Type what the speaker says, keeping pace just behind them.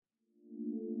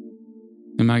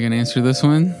Am I going to answer this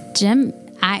one? Jim,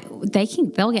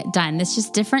 they'll get done. It's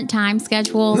just different time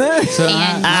schedules. So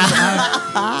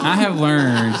I have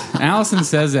learned. Allison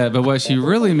says that, but what she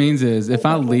really means is if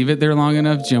I leave it there long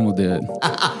enough, Jim will do it.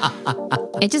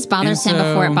 It just bothers him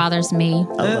before it bothers me.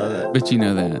 I love it. But you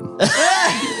know that.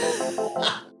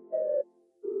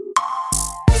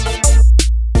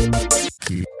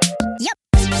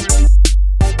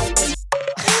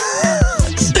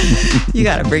 You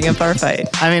got to bring up our fight.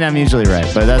 I mean, I'm usually right,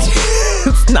 but that's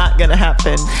It's not going to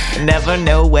happen. Never,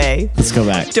 no way. Let's go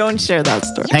back. Don't share that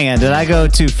story. Hang on, did I go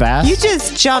too fast? You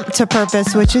just jumped to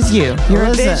purpose, which is you. You're a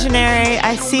Listen. visionary.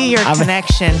 I see your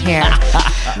connection here.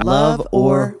 Love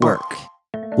or work.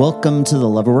 Welcome to the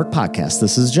Love or Work podcast.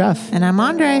 This is Jeff. And I'm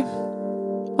Andre.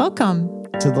 Welcome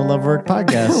To the Love or Work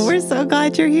podcast. We're so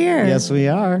glad you're here. Yes, we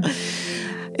are.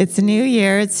 It's a new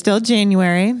year. It's still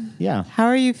January. Yeah. How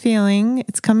are you feeling?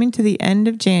 It's coming to the end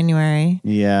of January.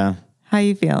 Yeah. How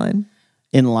you feeling?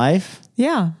 In life?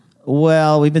 Yeah.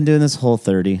 Well, we've been doing this whole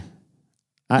 30.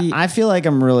 I feel like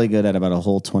I'm really good at about a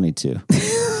whole 22.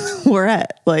 We're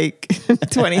at like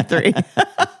 23.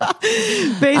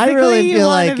 Basically, I really you feel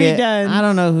want like to be it. done. I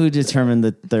don't know who determined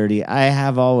the 30. I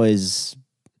have always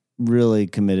really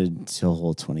committed to a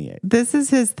whole 28. This is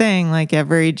his thing. Like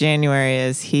every January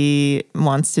is he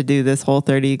wants to do this whole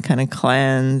 30 kind of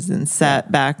cleanse and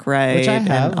set back right. Which I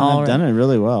have. And I've done it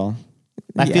really well.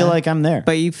 I feel like I'm there.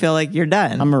 But you feel like you're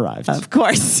done. I'm arrived. Of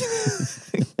course.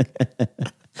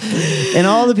 And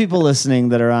all the people listening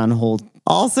that are on hold.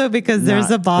 Also because there's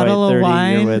Not a bottle quite of 30, you're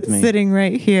wine with me. sitting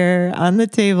right here on the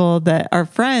table that our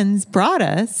friends brought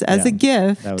us as a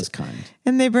gift. That was kind.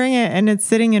 And they bring it and it's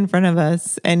sitting in front of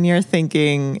us and you're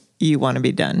thinking you want to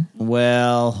be done.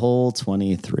 Well, whole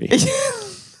 23.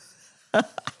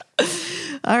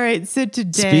 All right. So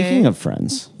today. Speaking of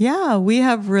friends. Yeah, we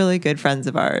have really good friends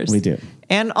of ours. We do.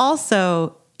 And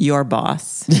also your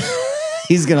boss.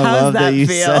 He's going to How's love that that you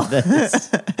feel? said this.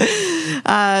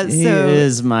 He So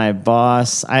is my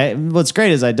boss. What's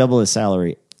great is I double his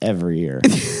salary every year.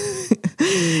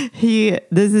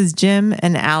 this is Jim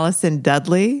and Allison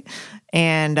Dudley.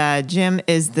 And Jim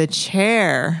is the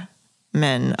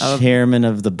chairman Chairman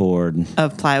of the board.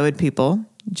 of Plywood People,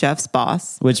 Jeff's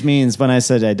boss. Which means when I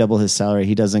said I double his salary,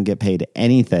 he doesn't get paid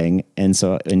anything. And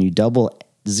so when you double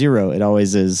zero, it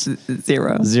always is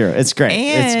Zero. It's great. It's great.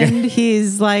 And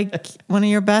he's like one of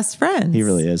your best friends. He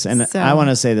really is. And So- I want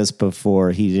to say this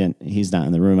before he's not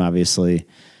in the room, obviously.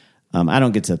 I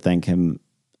don't get to thank him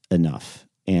enough.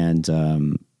 And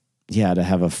to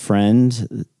have a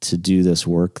friend to do this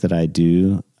work that I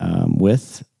do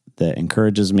with, that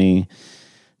encourages me,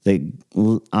 that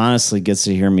honestly gets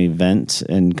to hear me vent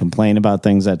and complain about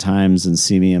things at times and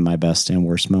see me in my best and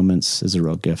worst moments is a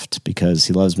real gift because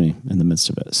he loves me in the midst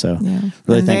of it. So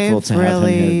really And thankful to have him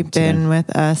really here today. been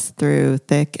with us through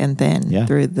thick and thin, Yeah.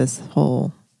 through this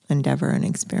whole endeavor and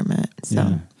experiment. So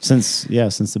Yeah. Since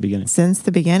the beginning. since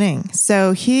the beginning.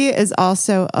 So he is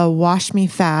also a Wash Me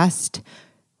Fast,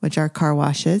 which are car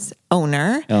washes,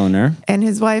 owner. And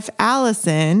his wife,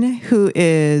 Allison, who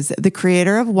is the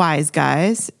creator of Wise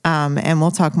Guys. And we'll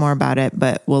talk more about it,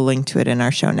 but we'll link to it in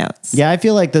our show notes. Yeah, I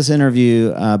feel like this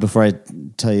interview, before I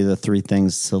tell you the 3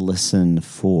 things to listen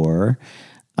for,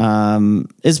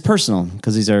 is personal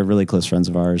because these are really close friends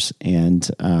of ours. And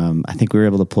I think we were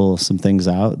able to pull some things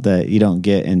out that you don't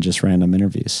get in just random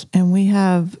interviews. And we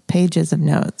have pages of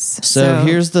notes. So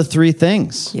here's the 3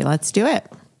 things. Yeah, let's do it.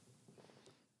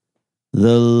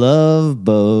 The Love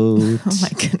Boat. Oh my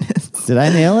goodness. Did I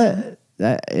nail it?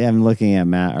 I'm looking at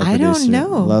Matt, our I don't producer.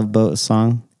 know. Love Boat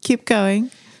song. Keep going.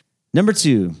 Number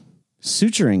 2,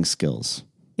 suturing skills,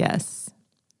 Yes.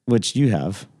 which you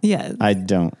have. Yes. I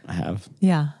don't have.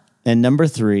 Yeah. And number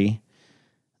 3,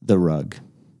 the rug.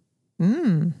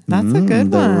 That's a good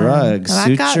the one. rug.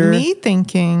 That got Suture. me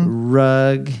thinking.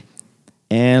 Rug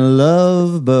and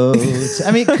Love Boat.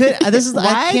 I mean, I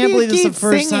Why can't do believe you this is the keep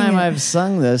first singing time it? I've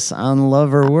sung this on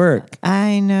Love or Work.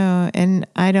 I know. And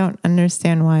I don't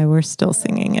understand why we're still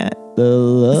singing it. The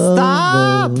Love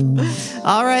Stop! Boat.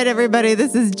 All right, everybody.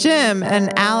 This is Jim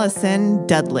and Allison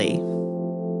Dudley.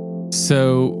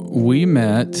 So we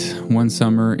met one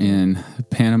summer in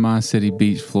Panama City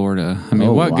Beach, Florida. I mean,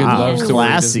 Oh, what good wow. love story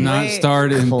Classy. does not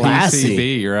start in Classy.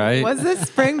 PCB, right? Was this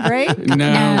spring break?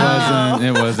 No,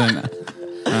 it wasn't.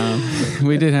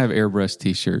 We did have airbrush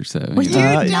T-shirts, though. We did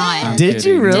not. I'm Did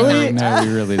you kidding. really? No,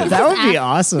 we really did. That would be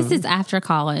awesome. This is after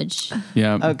college.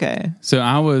 Yeah. Okay. So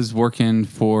I was working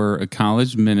for a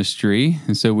college ministry,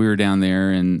 and so we were down there,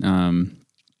 and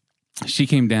she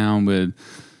came down with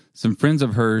some friends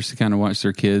of hers to kind of watch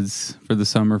their kids for the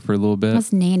summer for a little bit. I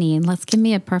was nannying. Let's give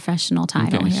me a professional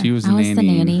title here. She was I was the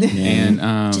nanny.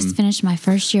 And Just finished my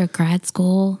first year of grad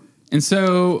school. And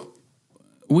so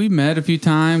we met a few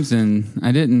times, and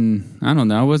I don't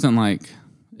know, I wasn't like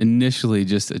initially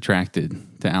just attracted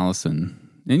to Allison.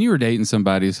 And you were dating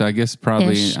somebody, so I guess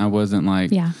probably Ish. I wasn't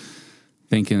like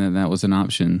thinking that was an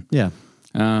option. Yeah.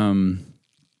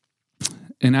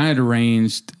 And I had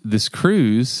arranged this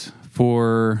cruise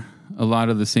for a lot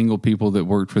of the single people that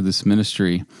worked for this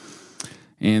ministry.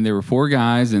 And there were 4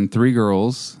 guys and 3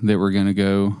 girls that were going to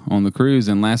go on the cruise.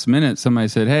 And last minute, somebody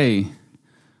said, hey,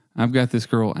 I've got this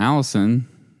girl, Allison,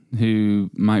 who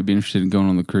might be interested in going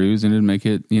on the cruise, and it'd make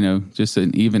it, just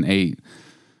an even 8.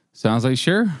 So I was like,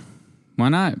 sure, why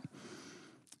not?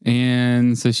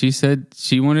 And so she said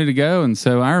she wanted to go. And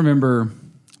so I remember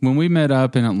when we met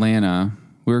up in Atlanta,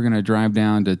 we were going to drive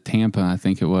down to Tampa, I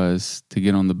think it was, to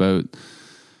get on the boat.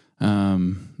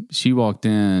 She walked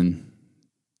in,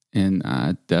 and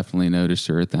I definitely noticed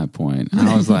her at that point.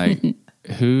 I was like,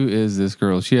 who is this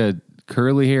girl? She had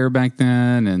curly hair back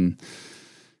then, and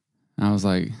I was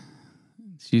like,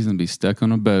 she's going to be stuck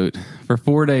on a boat for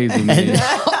 4 days with me.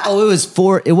 Oh, it was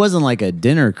 4. It wasn't like a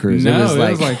dinner cruise. No, it was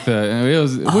like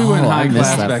we went high I missed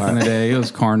class that back part. in the day. It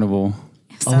was Carnival.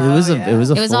 it was a It was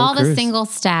full all the cruise. single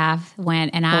staff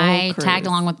went, and I cruise. tagged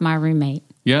along with my roommate.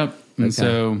 Yep. And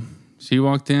so she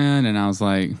walked in, and I was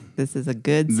like, This is a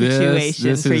good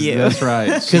situation for you. That's right.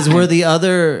 Because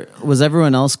was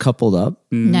everyone else coupled up?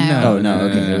 No. Oh no,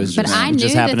 okay. It was But just, I it knew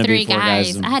just happened the to be 3 4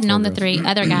 guys. and I had 4 known the girls. 3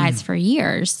 other guys for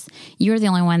years. You were the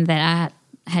only one that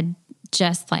I had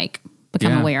just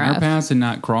become aware our of. paths had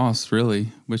not crossed really,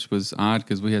 which was odd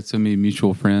because we had so many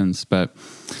mutual friends. But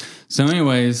so,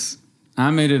 anyways, I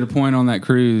made it a point on that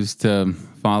cruise to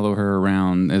follow her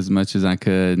around as much as I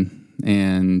could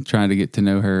and try to get to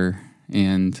know her.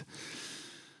 And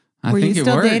I Were think you it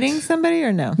still worked. dating somebody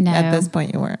or no? No. At this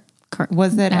point, you weren't.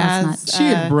 Was No, it it's as not. She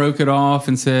had broke it off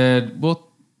and said, "We'll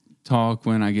talk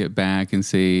when I get back and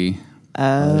see."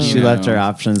 She You left know. her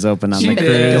options open on She the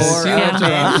did. cruise. She left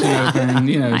her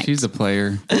option open. She's a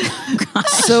player.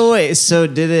 So wait, so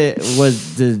did it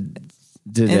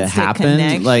Instant happen?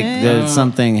 connection? Like did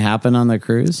something happen on the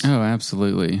cruise? Oh,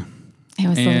 absolutely. It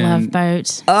was the And- love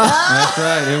boat. That's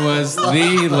right. It was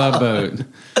the Love Boat.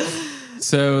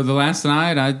 So the last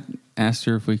night, I asked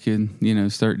her if we could,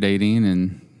 start dating,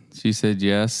 and she said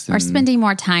yes. Or and- spending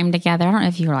more time together. I don't know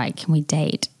if you were like, can we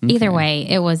date? Either way,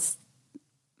 it was,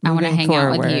 I want to Moving hang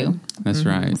out with forward. you. That's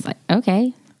right. It's like,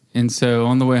 okay. And so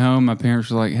on the way home, my parents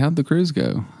were like, "How'd the cruise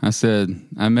go?" I said,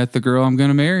 "I met the girl I'm going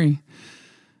to marry."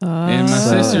 And my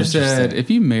sister said, "If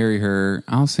you marry her,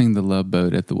 I'll sing the Love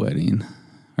Boat at the wedding."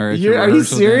 Or at your Are you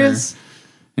rehearsal serious? dinner.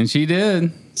 And she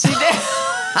did.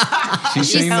 She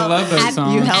sang the Love Boat At-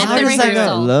 song. you held At the her.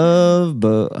 rehearsal. Love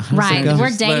boat. How's Right. that go? We're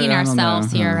Just dating let- I don't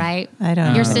ourselves know. here, right? I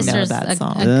don't Your even know sister's that a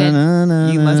song.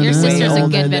 good. You must Your be way sister's a older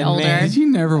good bit than older. me. Did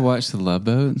you never watch the Love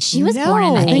Boat? She was No. born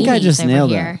in the I 80s I think I just over nailed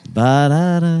here. it.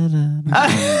 Ba-da-da-da.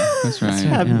 That's right. I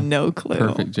have no clue.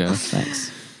 Perfect, Jeff.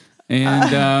 Thanks.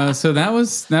 And so that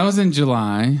was in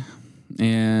July,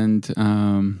 and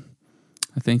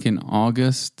I think in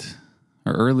August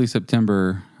or early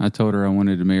September, I told her I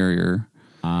wanted to marry her.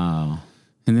 Oh.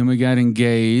 And then we got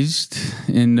engaged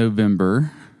in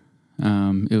November.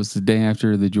 It was the day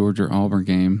after the Georgia-Auburn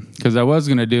game because I was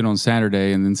going to do it on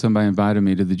Saturday, and then somebody invited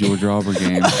me to the Georgia-Auburn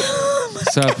game.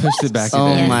 So I pushed it back a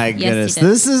Oh day. my Yes, you goodness. did.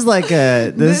 This is like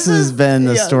this has been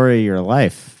the yeah. story of your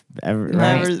life. Right?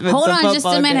 Right. With Hold the on just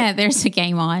football a game. minute. There's a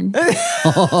game on.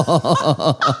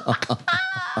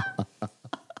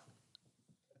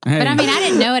 Hey, But I mean, I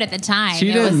didn't know it at the time. she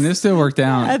It didn't. It still worked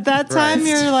out. At that time,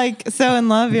 you're like so in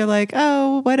love. You're like,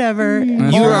 oh, whatever. You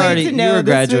Only were already- to you know were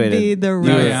this would graduated. be the No,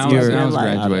 real yeah, story I of was your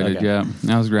life. graduated. Okay.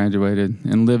 Yeah, I was graduated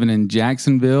and living in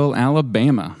Jacksonville,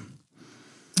 Alabama.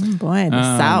 Oh, boy,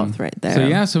 the South right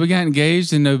there. So we got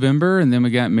engaged in November, and then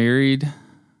we got married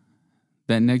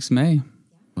that next May.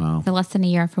 Wow. So less than a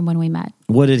year from when we met.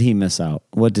 What did he miss out?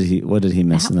 What did he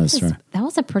miss in this story? That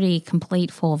was a pretty complete,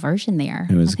 full version there.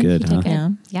 It was I think good, you did huh?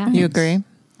 Yeah. You agree?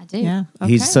 I do. Yeah.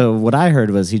 Okay. So what I heard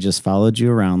was he just followed you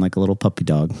around like a little puppy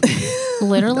dog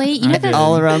Literally, you know, did.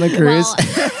 all around the cruise.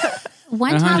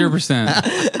 well, one time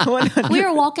 100%. we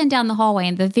were walking down the hallway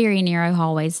in the very narrow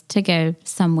hallways to go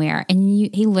somewhere,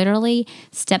 and he literally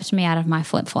stepped me out of my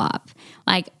flip flop.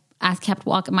 Like I kept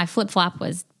walking, my flip flop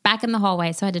was back in the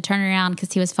hallway, so I had to turn around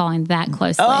because he was following that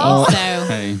closely. So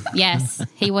Hey, yes,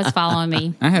 he was following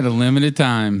me. I had a limited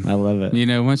time. I love it. You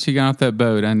know, once she got off that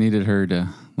boat, I needed her to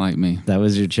like me. That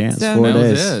was your chance. So 4 That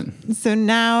days. was it. So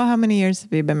now, how many years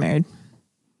have you been married?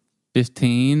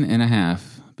 15 and a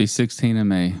half. Be 16 in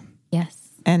May. Yes.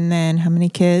 And then how many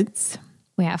kids?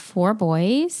 We have 4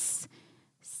 boys,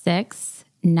 6,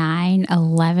 9,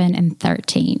 11, and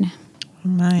 13. Oh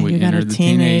my, We you got a entered the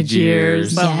teenage teenage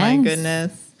years. Oh my Yes.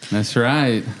 goodness. That's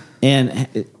right.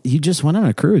 And you just went on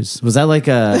a cruise. Was that like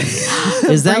a?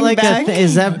 Is that Bring like back? a?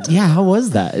 Is that? Yeah. How was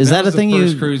that? Is that, was a thing the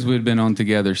first you? cruise we'd been on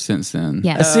together since then.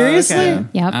 Yes. Seriously? okay.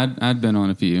 Yep. I'd been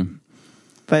on a few.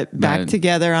 But back But-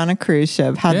 together on a cruise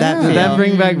ship. How'd that Yeah. feel? Did that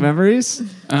bring back memories?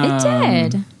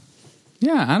 It did.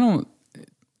 Yeah, I don't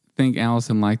think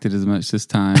Allison liked it as much this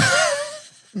time.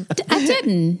 I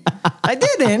didn't. I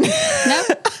didn't.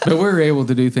 Nope. But we were able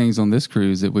to do things on this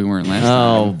cruise that we weren't last time.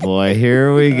 Oh boy,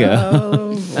 here we go.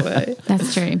 Oh boy.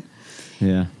 That's true.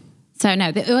 Yeah. So no,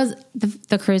 it was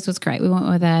the cruise was great. We went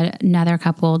with another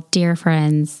couple, dear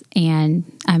friends, and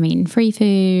I mean free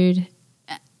food.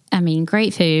 I mean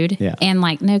great food, Yeah. and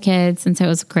like no kids, and so it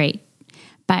was great.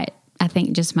 But I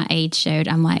think just my age showed.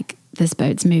 I'm like, this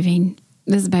boat's moving.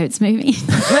 This boat's moving.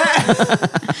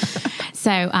 So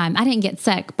I didn't get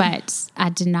sick, but I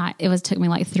did not. It took me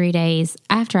like 3 days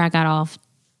after I got off.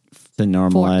 The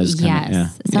normalized Yes. kind of, yeah.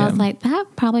 So I was like, that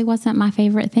probably wasn't my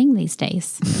favorite thing these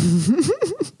days.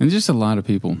 And just a lot of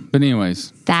people. But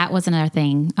anyways, That was another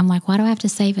thing. I'm like, why do I have to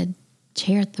save a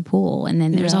chair at the pool? And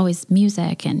then there's Yeah. always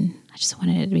music, and I just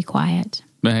wanted it to be quiet.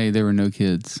 but hey, there were no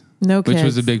kids. No kids. Which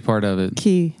was a big part of it.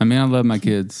 Key. I mean, I love my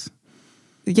kids.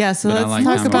 Yeah, so But I let's like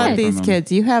talk time about away these from them.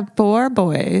 kids. You have 4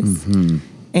 boys.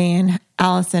 And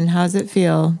Allison, how's it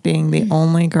feel being the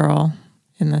only girl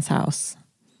in this house?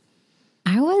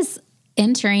 I was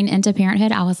entering into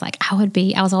parenthood. I was like, I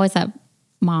was always that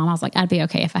mom. I was like, I'd be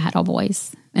okay if I had all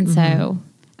boys. And so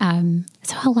I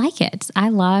like it. I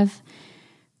love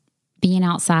being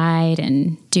outside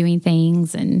and doing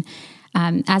things. And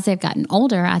as they've gotten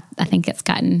older, I think it's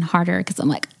gotten harder because I'm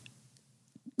like,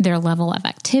 their level of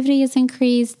activity has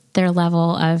increased, their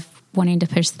level of wanting to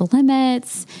push the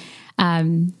limits.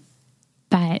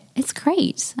 But it's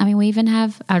great. I mean, we even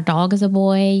have our dog as a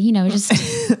boy, just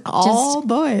All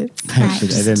boys.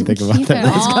 Actually, I didn't think about keep that. it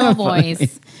That's all kinda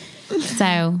boys.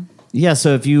 So Yeah.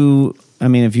 So if you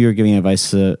were giving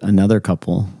advice to another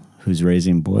couple who's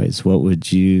raising boys, what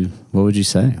would you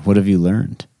say? What have you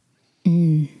learned?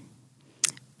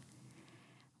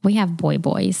 we have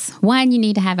boys. One, you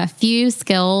need to have a few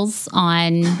skills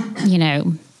on,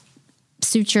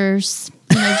 sutures,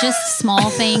 just small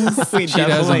things. We She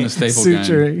does on the staple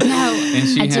gun. No, And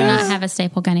she I do not have a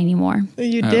staple gun anymore.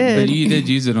 You But did. you did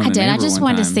use it on I the did. I neighbor just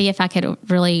one wanted to time. see if I could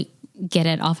really get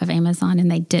it off of Amazon, and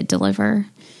they did deliver.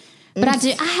 But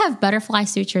I have butterfly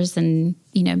sutures and,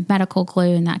 medical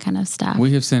glue and that kind of stuff.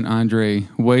 We have sent Andre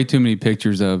way too many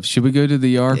pictures of, should we go to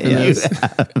the ER for this?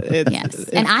 Yes.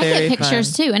 And I get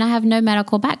pictures too, and I have no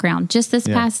medical background. Just this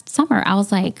past summer, I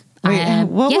was like, Wait,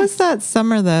 what yes. was that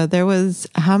summer though? There was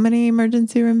how many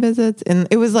emergency room visits? And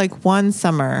it was like one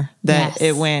summer that Yes.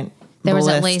 it went There was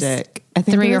ballistic. at least I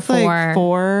think 3 it or was like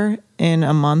 4 in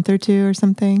a month or 2 or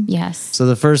something. Yes. So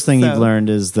the first thing you've So-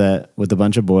 learned is that with a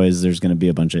bunch of boys, there's going to be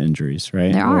a bunch of injuries,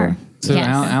 right? There are. So Yes.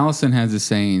 Allison has a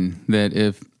saying that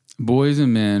if boys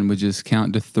and men would just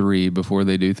count to 3 before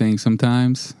they do things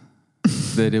sometimes,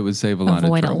 that it would save a lot of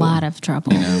Avoid trouble. a lot of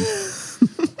trouble.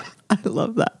 I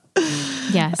love that.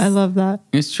 Yes. I love that.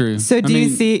 It's true. So do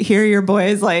you hear your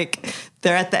boys like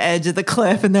they're at the edge of the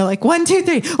cliff and they're like 1, 2,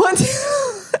 3, 1, 2.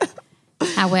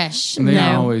 I wish. They're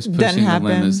No. always Doesn't pushing the happen.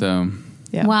 limits, though.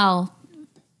 Yeah. Well,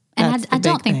 and That's the I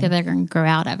don't big think thing. that they're going to grow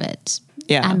out of it.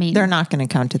 Yeah. I mean, they're not going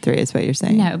to count to 3 is what you're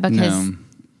saying. No, because No.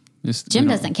 Just, Jim you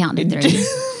know, doesn't count to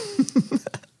 3.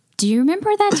 Do you remember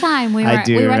that time we were, I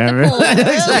do we were at the remember. pool?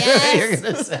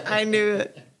 Yes. I knew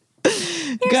it.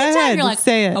 There's Go a time ahead, you're like,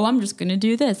 say it. oh, I'm just going to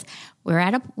do this. We were In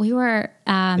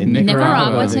in Nicaragua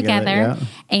Nicaragua together, together,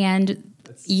 and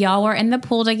y'all were in the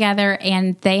pool together,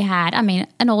 and they had,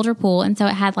 an older pool, and so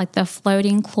it had like the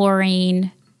floating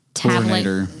chlorine tablet,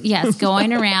 Chlorinator. yes,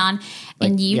 going around,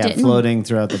 and you didn't. floating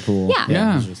throughout the pool. Yeah.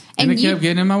 Yeah. it's just- And it kept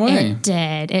getting in my way. It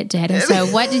did. And so,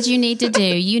 what did you need to do?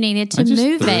 You needed to I just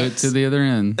move threw it. it to the other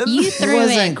end. You it threw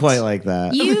wasn't it. quite like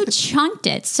that. You chunked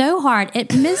it so hard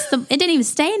it missed the. It didn't even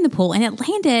stay in the pool, and it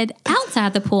landed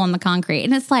outside the pool on the concrete.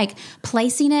 And it's like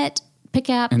placing it, pick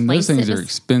up, And place those things it. are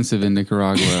expensive in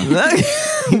Nicaragua.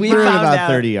 We Threw it found about out.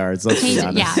 30 yards. Let's be Yeah.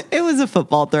 honest. It was a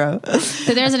football throw.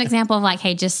 So there's an example of like,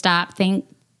 hey, just stop, think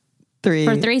 3.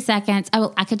 for 3 seconds.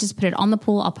 I could just put it on the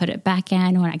pool. I'll put it back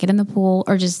in when I get in the pool,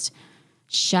 or just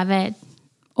shove it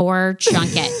or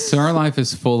chunk it. So our life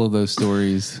is full of those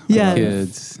stories Yes.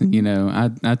 with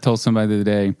kids. I told somebody the other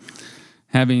day,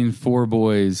 having 4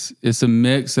 boys, it's a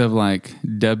mix of like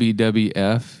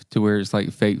WWF to where it's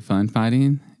like fake fun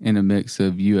fighting and a mix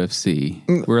of UFC.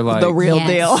 We're like the real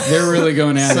deal. They're really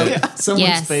going at it.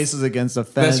 Someone's face is against a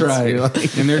fence. That's right. You're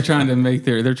like, And they're trying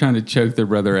to choke their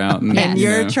brother out. And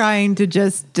you're trying to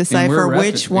just decipher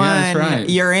which one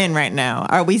you're in right now.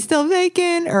 Are we still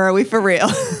faking or are we for real?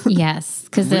 Yes,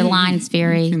 because the line's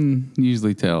very... You can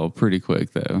usually tell pretty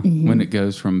quick, though, when it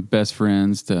goes from best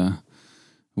friends to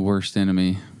worst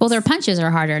enemy. Well, their punches are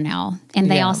harder now,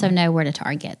 and they also know where to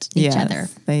target each other.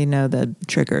 They know the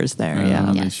triggers there.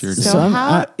 They sure do. So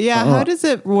how does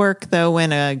it work though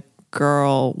when a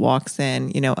girl walks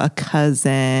in? You know, a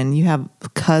cousin. You have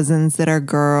cousins that are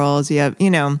girls. You have,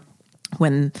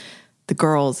 when the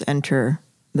girls enter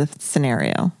the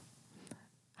scenario.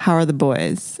 How are the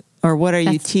boys? Or what are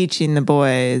you teaching the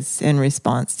boys in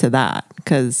response to that?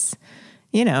 Because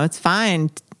it's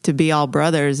fine to be all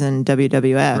brothers in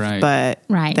WWF, but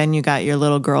then you got your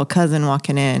little girl cousin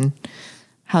walking in.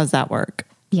 How's that work?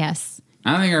 Yes.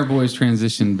 I think our boys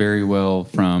transitioned very well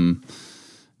from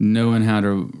knowing how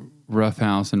to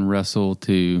roughhouse and wrestle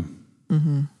to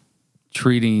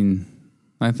treating,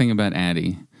 I think about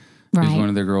Addie, who's one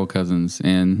of their girl cousins.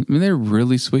 And I mean, they're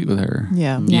really sweet with her.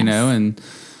 Yeah. And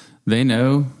they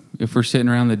know if we're sitting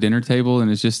around the dinner table and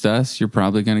it's just us, you're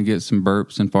probably going to get some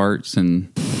burps and farts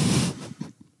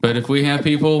But if we have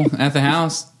people at the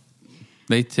house,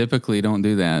 they typically don't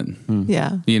do that.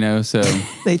 Yeah. So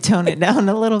they tone it down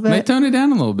a little bit. They tone it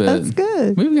down a little bit. That's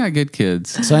good. We've got good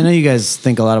kids. So I know you guys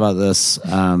think a lot about this.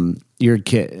 Your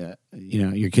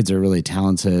kids are really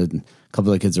talented. A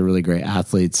couple of kids are really great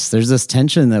athletes. There's this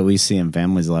tension that we see in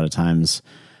families a lot of times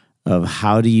of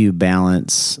how do you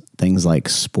balance things like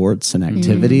sports and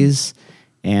activities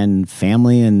and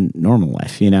family and normal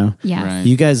life, Yeah. Right.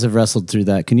 You guys have wrestled through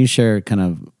that. Can you share kind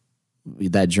of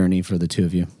that journey for the two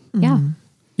of you? Yeah.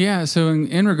 Yeah. So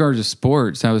in regards to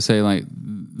sports, I would say like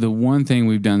the one thing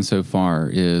we've done so far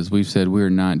is we've said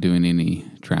we're not doing any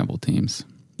travel teams.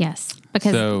 Yes.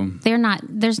 Because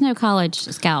there's no college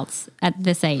scouts at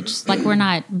this age. Like we're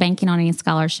not banking on any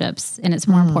scholarships, and it's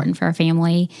more important for a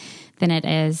family than it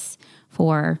is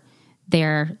for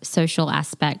their social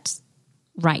aspect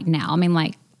right now. I mean,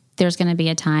 like there's going to be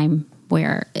a time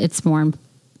where it's more,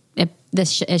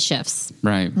 it shifts.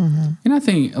 Right. And I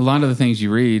think a lot of the things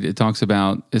you read, it talks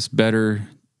about it's better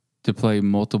to play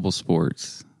multiple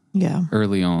sports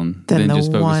early on than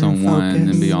just focus on one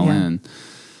and be all in.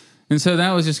 And so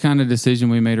that was just kind of a decision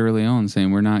we made early on,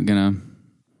 saying we're not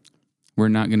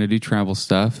gonna do travel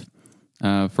stuff.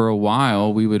 For a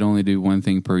while, we would only do one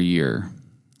thing per year.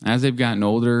 As they've gotten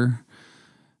older,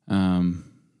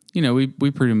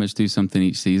 we pretty much do something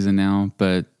each season now,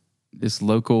 but it's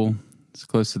local. It's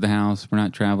close to the house. We're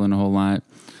not traveling a whole lot.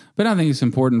 But I think it's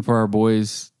important for our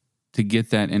boys to get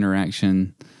that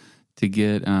interaction, to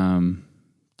get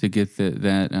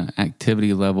that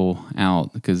activity level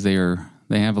out, because they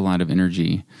have a lot of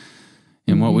energy.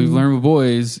 And what we've learned with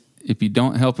boys, if you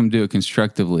don't help them do it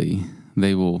constructively,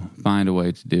 they will find a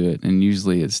way to do it. And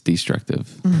usually it's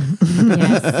destructive.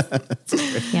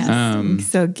 Yes.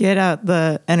 So get out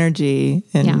the energy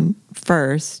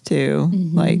first too.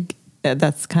 Like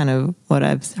that's kind of what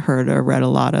I've heard or read a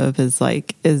lot of is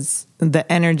the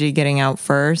energy getting out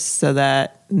first so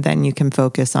that then you can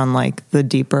focus on like the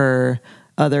deeper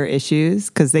other issues,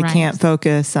 because they can't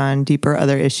focus on deeper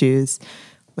other issues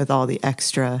with all the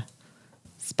extra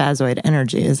spazoid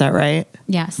energy. Is that right?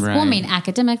 Yes. Right. Well, I mean,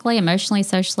 academically, emotionally,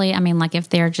 socially, I mean, like if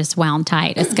they're just wound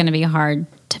tight, it's going to be hard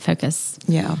to focus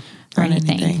or on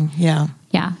anything. Yeah.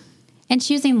 And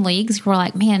choosing leagues, we're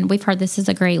like, man, we've heard this is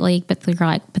a great league, but we're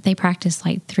like, but they practice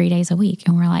like 3 days a week.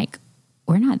 And we're like,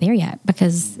 we're not there yet,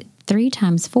 because 3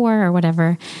 times 4 or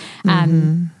whatever.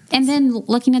 And then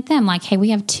looking at them like, hey, we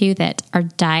have 2 that are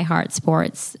diehard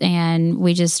sports, and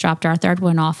we just dropped our 3rd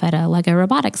one off at a Lego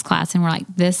robotics class. And we're like,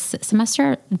 this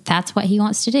semester, that's what he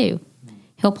wants to do.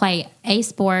 He'll play a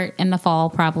sport in the fall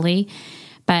probably,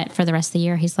 but for the rest of the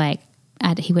year, he's like,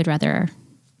 he would rather,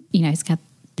 he's got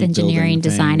the engineering,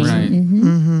 designing. Right.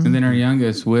 And then our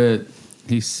youngest, Whit,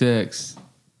 he's 6,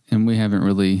 and we haven't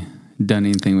really done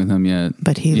anything with him yet.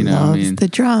 But he loves the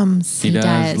drums. He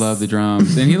does love the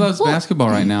drums. And he loves basketball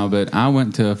right now, but I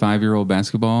went to a 5-year-old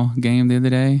basketball game the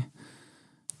other day.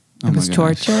 It was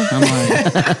torture. I'm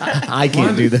like, I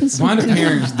can't do this. Why do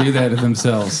parents do that to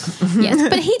themselves? Yes,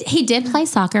 but he did play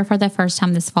soccer for the first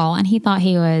time this fall, and he thought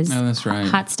he was that's right.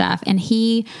 hot stuff. And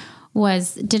he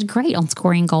did great on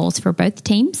scoring goals for both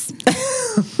teams.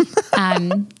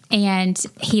 And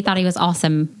he thought he was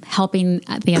awesome helping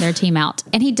the other team out.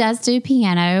 And he does do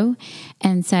piano,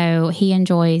 and so he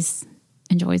enjoys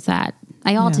that.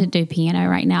 They all do piano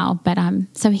right now, but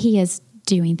so he is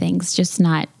doing things, just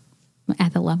not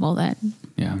at the level that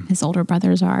his older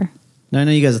brothers are. Now, I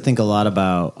know you guys think a lot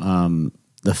about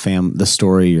the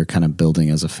story you're kind of building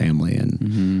as a family,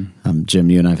 and Jim,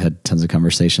 you and I've had tons of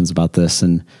conversations about this,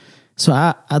 and so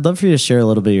I'd love for you to share a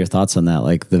little bit of your thoughts on that,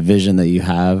 like the vision that you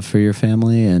have for your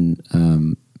family, and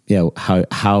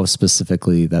how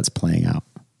specifically that's playing out.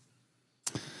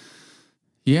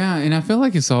 Yeah, and I feel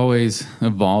like it's always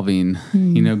evolving,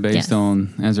 based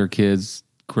on as our kids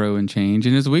grow and change,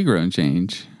 and as we grow and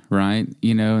change, right?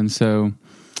 And so,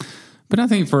 but I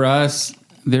think for us,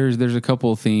 there's a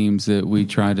couple of themes that we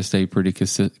try to stay pretty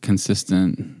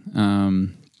consistent.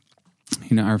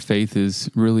 Our faith is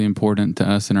really important to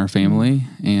us and our family,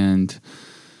 and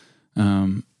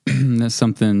that's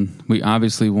something we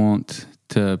obviously want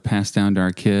to pass down to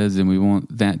our kids, and we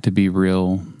want that to be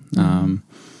real.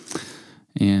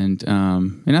 And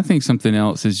I think something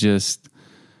else is just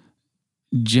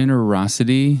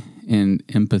generosity and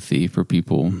empathy for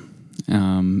people.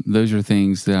 Those are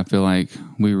things that I feel like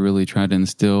we really try to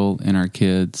instill in our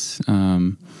kids,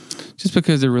 just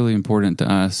because they're really important to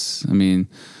us. I mean,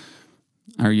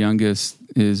 our youngest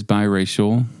is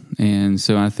biracial, and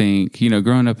so I think,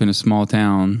 growing up in a small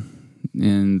town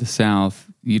in the South,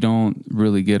 you don't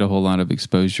really get a whole lot of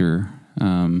exposure,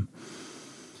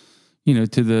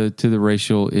 to the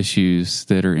racial issues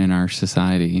that are in our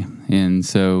society. And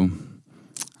so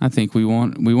I think we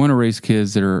want to raise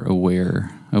kids that are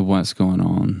aware of what's going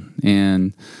on,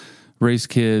 and raise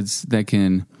kids that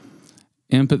can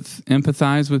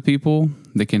empathize with people,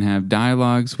 that can have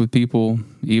dialogues with people,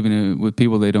 even with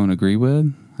people they don't agree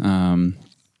with.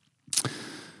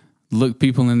 Look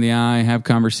people in the eye, have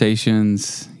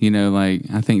conversations.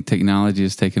 I think technology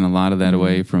has taken a lot of that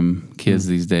away from kids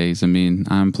these days. I mean,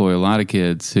 I employ a lot of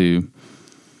kids who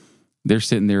they're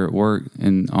sitting there at work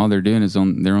and all they're doing is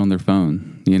they're on their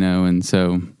phone, and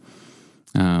so,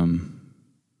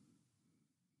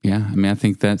 I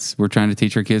think we're trying to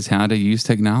teach our kids how to use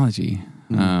technology,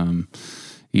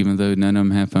 even though none of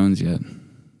them have phones yet.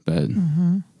 But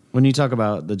when you talk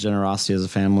about the generosity as a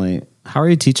family, how are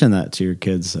you teaching that to your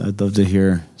kids? I'd love to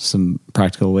hear some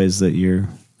practical ways that you're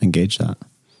engaged at.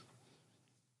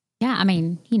 Yeah, I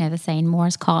mean, the saying, more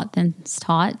is caught than is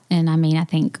taught. And I mean, I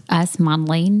think us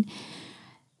modeling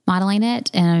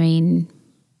it, and I mean,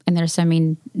 and there's so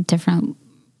many different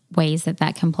ways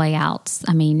that can play out.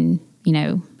 I mean,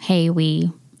 hey,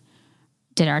 we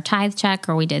did our tithe check,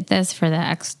 or we did this for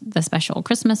the special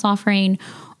Christmas offering,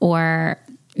 or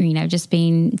just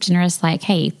being generous. Like,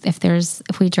 hey,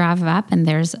 if we drive up and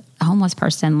there's a homeless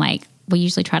person, like, we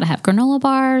usually try to have granola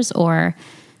bars, or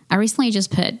I recently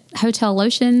just put hotel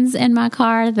lotions in my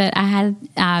car that I had,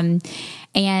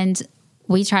 and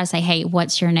we try to say, hey,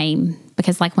 what's your name?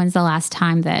 Because, like, when's the last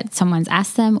time that someone's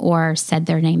asked them or said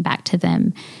their name back to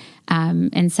them?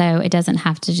 And so it doesn't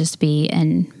have to just be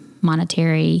in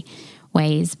monetary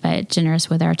ways, but generous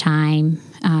with our time,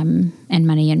 and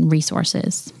money and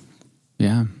resources.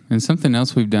 Yeah. And something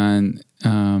else we've done,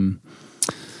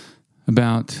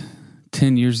 about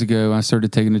 10 years ago, I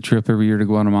started taking a trip every year to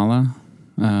Guatemala,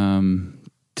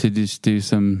 to just do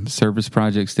some service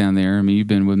projects down there. I mean, you've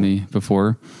been with me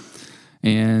before.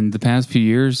 And the past few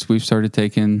years, we've started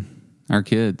taking our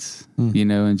kids,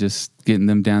 and just getting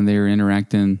them down there,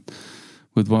 interacting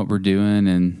with what we're doing.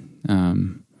 And,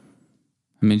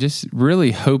 just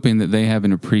really hoping that they have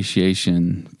an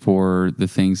appreciation for the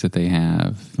things that they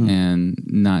have and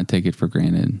not take it for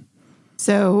granted.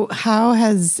 So how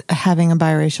has having a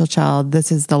biracial child,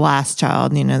 this is the last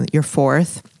child, your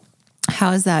fourth,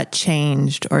 how has that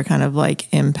changed or kind of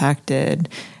like impacted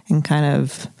and kind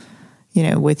of,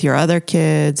 with your other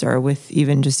kids or with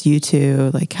even just you two?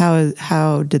 Like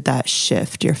how did that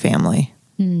shift your family?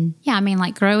 Yeah, I mean,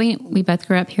 like we both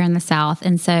grew up here in the South.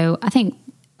 And so I think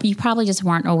you probably just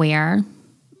weren't aware,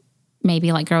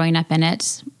 maybe like growing up in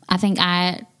it. I think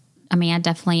I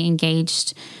definitely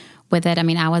engaged with it. I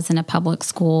mean, I was in a public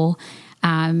school,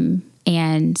 and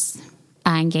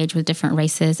I engaged with different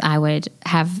races. I would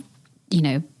have,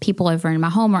 people over in my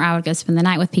home, or I would go spend the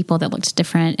night with people that looked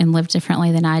different and lived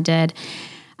differently than I did.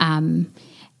 And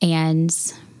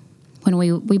when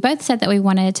we both said that we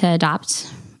wanted to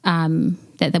adopt,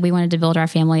 that we wanted to build our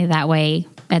family that way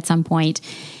at some point,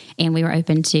 and we were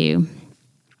open to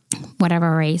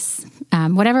whatever race,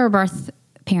 whatever birth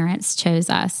parents chose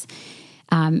us.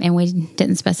 And we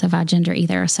didn't specify gender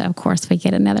either. So of course we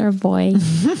get another boy.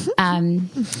 And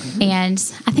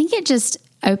I think it just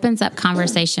opens up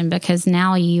conversation, because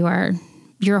now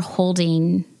you're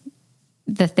holding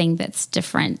the thing that's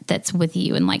different, that's with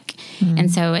you. And like,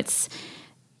 and so I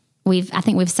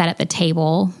think we've sat at the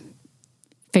table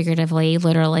figuratively,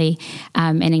 literally,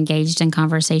 and engaged in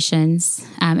conversations.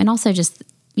 And also just,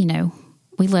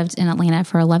 we lived in Atlanta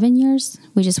for 11 years.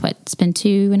 We just, it's been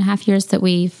 2.5 years that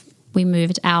we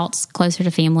moved out closer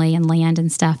to family and land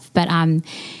and stuff. But, and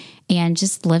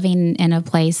just living in a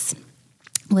place,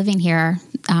 living here,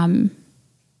 and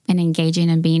engaging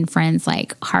and being friends,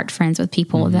 like heart friends with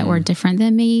people that were different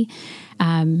than me.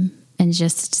 And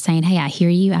just saying, hey, I hear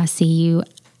you. I see you.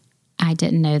 I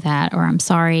didn't know that, or I'm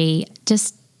sorry.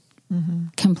 Just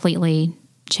completely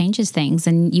changes things.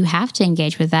 And you have to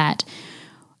engage with that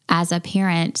as a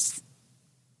parent.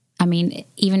 I mean,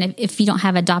 even if you don't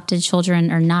have adopted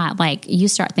children or not, like you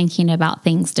start thinking about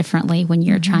things differently when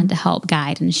you're trying to help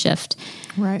guide and shift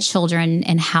children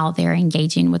and how they're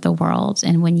engaging with the world.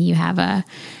 And when you have a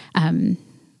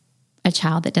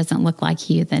child that doesn't look like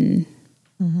you, then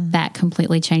that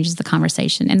completely changes the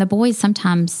conversation. And the boys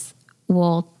sometimes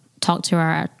will talk to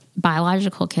our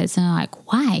biological kids and they're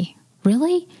like, why?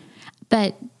 Really?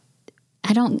 But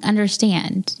I don't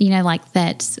understand, like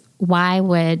that. Why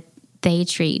would they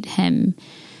treat him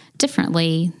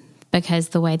differently? Because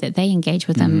the way that they engage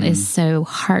with him is so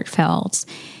heartfelt.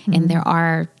 And there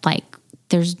are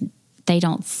they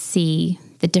don't see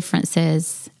the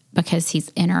differences because he's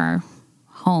in our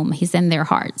home. He's in their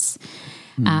hearts.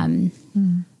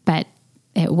 But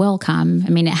it will come. I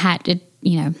mean,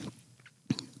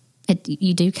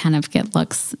 you do kind of get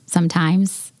looks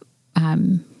sometimes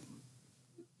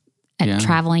at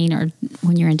traveling or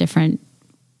when you're in different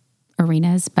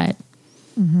arenas, but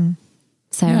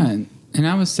so. Yeah, and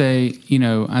I would say,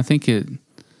 I think it,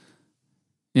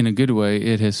 in a good way,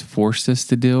 it has forced us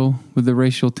to deal with the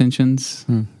racial tensions.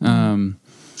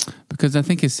 Because I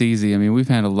think it's easy. I mean, we've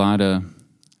had a lot of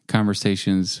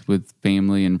conversations with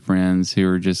family and friends who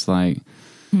are just like,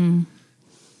 that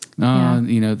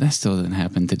still doesn't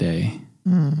happen today.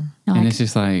 And it's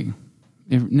just like,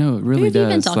 it really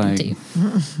does. Who have you been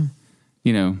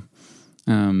talking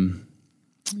to?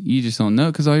 You just don't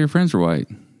know because all your friends are white,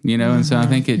 and so I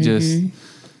think it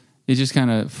just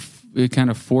kind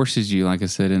of forces you, like I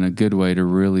said, in a good way, to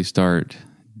really start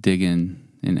digging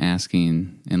and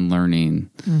asking and learning.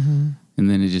 And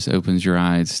then it just opens your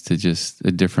eyes to just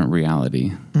a different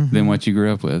reality than what you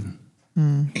grew up with.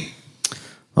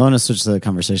 I want to switch the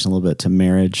conversation a little bit to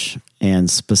marriage and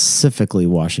specifically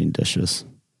washing dishes.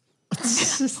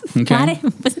 Okay.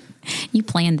 You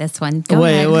planned this one. Go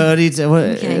Wait, ahead. what do you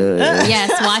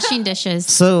Yes, washing dishes.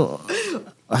 So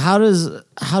how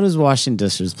does washing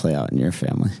dishes play out in your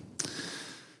family?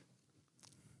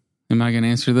 Am I going to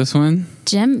answer this one?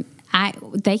 Jim,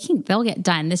 they'll get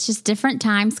done. It's just different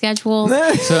time schedules.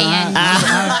 So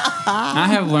I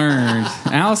have learned,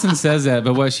 Allison says that,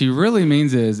 but what she really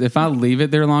means is if I leave it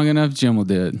there long enough, Jim will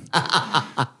do it.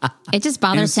 It just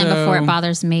bothers him before it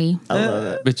bothers me. I love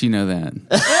it. But you know that.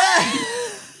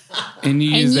 And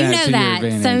you use that to your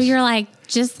advantage. So you're like,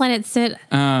 just let it sit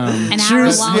an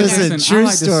hour longer. Listen, true I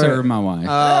like story. to serve my wife. Oh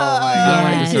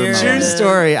my God. True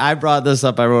story. I brought this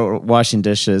up. I wrote washing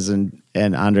dishes and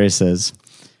Andre says,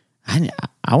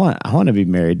 I want to be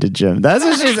married to Jim. That's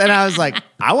what she said. And I was like,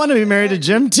 I want to be married to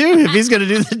Jim too if he's going to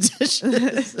do the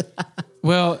dishes.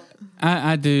 Well,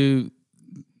 I do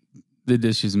the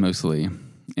dishes mostly.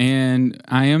 And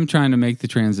I am trying to make the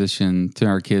transition to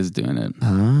our kids doing it.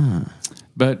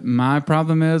 But my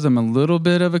problem is I'm a little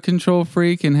bit of a control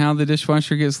freak in how the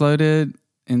dishwasher gets loaded.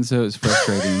 And so it's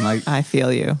frustrating. Like I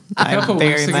feel you. I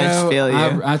very much feel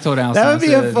you. I told Allison. That would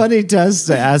be a funny test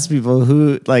to ask people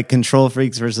who like control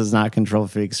freaks versus not control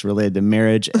freaks related to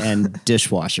marriage and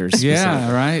dishwashers.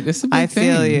 Yeah, right. It's a big thing.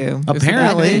 I feel you.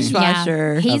 Apparently.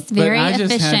 Dishwasher. Yeah, he's very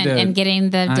efficient in getting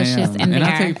the dishes in there.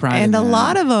 I take pride in And a that.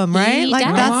 lot of them, right? He Like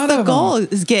does. that's the goal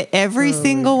is get every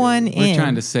single one in. We're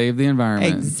trying to save the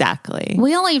environment. Exactly.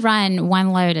 We only run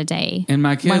one load a day. And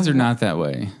my kids are not that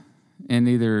way. And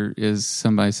neither is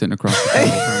somebody sitting across the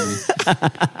table from me.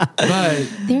 But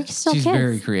They're still she's kids.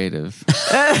 very creative. So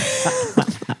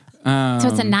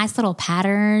it's a nice little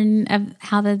pattern of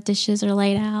how the dishes are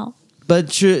laid out. But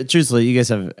truthfully, you guys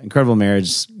have incredible marriage.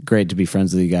 It's great to be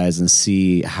friends with you guys and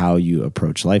see how you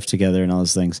approach life together and all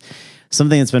those things.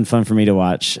 Something that's been fun for me to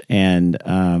watch and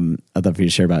I'd love for you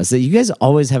to share about is that you guys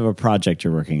always have a project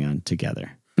you're working on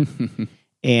together.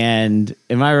 And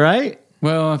am I right?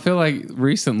 Well, I feel like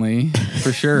recently,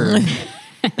 for sure.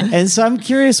 And so I'm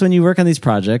curious, when you work on these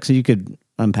projects, you could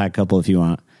unpack a couple if you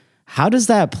want. How does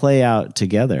that play out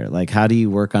together? Like, how do you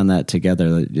work on that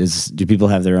together? Do people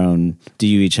have their own, do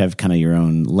you each have kind of your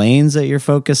own lanes that you're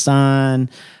focused on?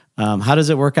 How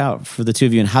does it work out for the two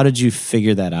of you? And how did you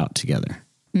figure that out together?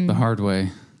 The hard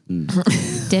way.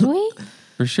 Did we?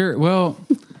 For sure. Well,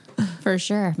 For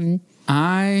sure.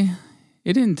 I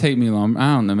It didn't take me long.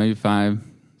 I don't know, maybe 5,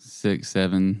 6,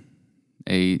 7,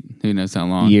 8. Who knows how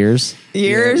long? Years or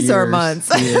Years.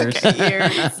 months? Years.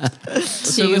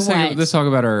 So let's talk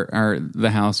about the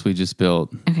house we just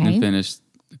built Okay. and finished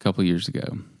a couple years ago.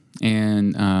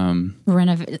 And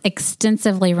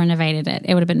extensively renovated it.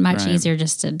 It would have been much Right. easier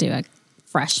just to do a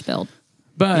fresh build.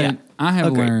 but Yeah. I have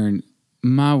Agreed. learned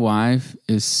my wife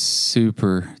is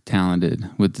super talented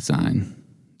with design,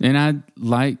 and I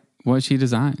like what she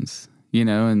designs.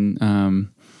 And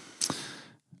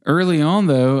early on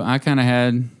though, I kind of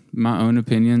had my own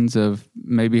opinions of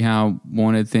maybe how I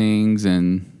wanted things,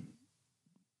 and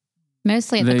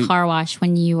Mostly at the car wash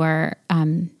when you were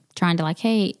trying to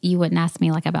hey, you wouldn't ask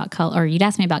me about color, or you'd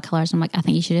ask me about colors. And I'm like, I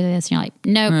think you should do this. And you're like,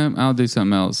 nope. I'll do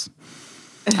something else.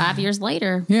 5 years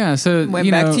later. Yeah, so Went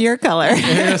back to your color.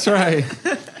 Yeah, that's right.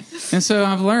 And so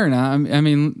I've learned. I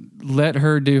mean, let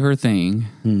her do her thing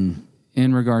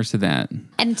in regards to that.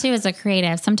 And too, as a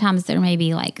creative, sometimes there may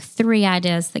be 3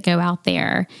 ideas that go out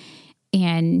there,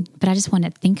 but I just want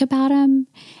to think about them.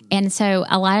 And so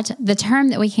a lot of the term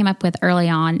that we came up with early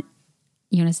on,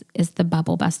 Eunice, is the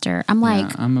bubble buster. I'm like,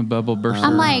 Yeah, I'm a bubble burster.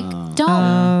 I'm like,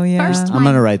 don't yeah. burst my I'm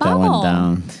going to write that bubble. one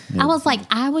down. I was like,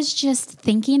 I was just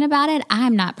thinking about it.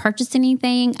 I'm not purchasing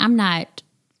anything. I'm not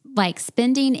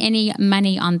spending any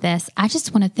money on this. I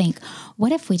just want to think,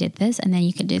 what if we did this, and then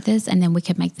you could do this, and then we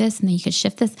could make this, and then you could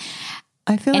shift this.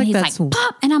 I feel And like he's that's like,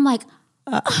 pop. And I'm like,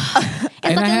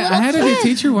 And like I, a little I had a kid. good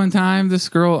teacher one time. This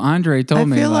girl, Andre, told I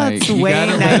me, feel that's you way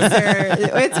gotta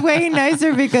nicer. It's way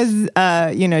nicer because,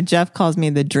 Jeff calls me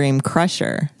the dream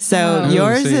crusher. So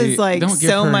yours see, is don't give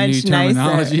so her much new nicer.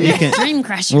 terminology. Dream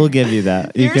crusher. We'll give you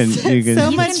that. You Yours can. You is can. so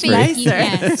You much can be- nicer.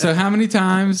 yes. So how many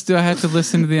times do I have to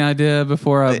listen to the idea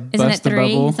before I Isn't it bust the 3?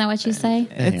 bubble? Is that what you say?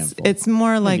 handful. It's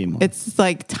more like Maybe more. it's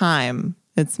like time.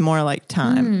 It's more like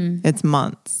time. It's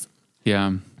months.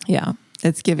 Yeah. Yeah.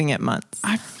 It's giving it months.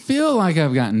 I feel like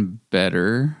I've gotten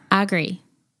better. I agree.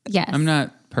 Yes. I'm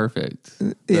not perfect.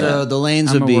 So the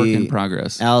lanes I'm would a work be in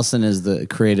progress. Allison is the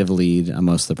creative lead on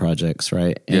most of the projects,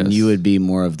 right? And Yes. you would be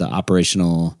more of the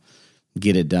operational,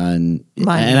 get it done.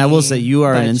 Money, and I will say you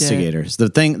are an budget. instigator. So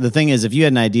the thing is, if you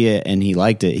had an idea and he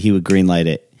liked it, he would greenlight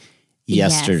it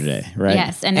yesterday, right?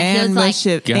 Yes. And, he was And like, push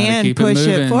it Gotta and keep it push it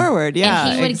moving. forward. Yeah.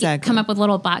 and he would exactly. come up with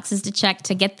little boxes to check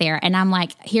to get there. And I'm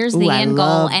like, here's the Ooh, I end goal.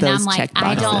 love And I'm those like, check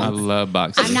I boxes. I don't, love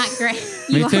boxes. I'm not great.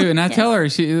 Me You too. are- And I yes. tell her,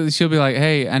 she'll be like,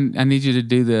 hey, I need you to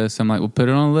do this. I'm like, well, put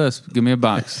it on a list. Give me a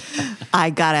box. I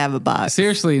gotta have a box.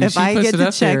 Seriously. And If she I puts get it to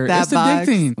up check there. that It's box,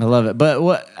 addicting. I love it. But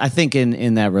what I think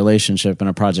in that relationship and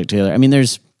a project together, I mean,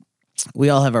 we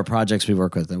all have our projects we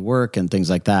work with at work and things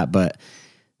like that, but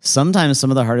sometimes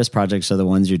some of the hardest projects are the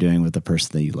ones you're doing with the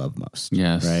person that you love most.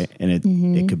 Yes. Right. And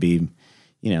it could be,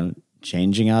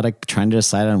 changing out trying to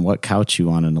decide on what couch you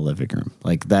want in the living room.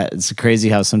 Like that. It's crazy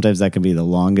how sometimes that can be the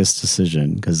longest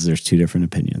decision because there's 2 different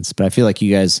opinions. But I feel like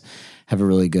you guys have a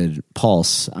really good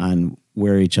pulse on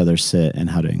where each other sit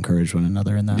and how to encourage one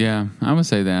another in that. Yeah, I would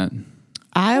say that.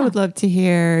 I would love to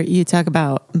hear you talk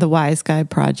about the Wise Guy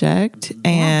project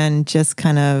and just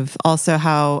kind of also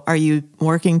how are you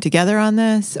working together on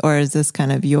this, or is this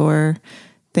kind of your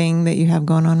thing that you have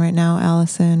going on right now,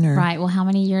 Allison? Or Right. Well, how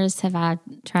many years have I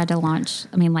tried to launch?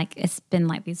 I mean, it's been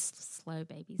these slow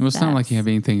babies. Well, it's not like you have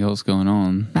anything else going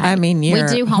on. I mean, you're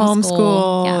do homeschool.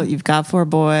 homeschool, yeah. You've got 4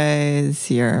 boys.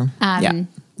 You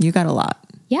got a lot.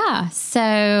 Yeah.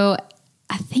 So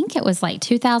I think it was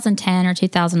 2010 or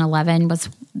 2011 was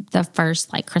the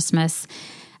first Christmas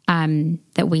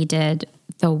that we did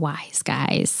the Wise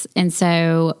Guys. And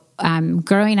so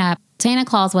growing up, Santa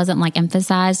Claus wasn't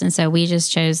emphasized. And so we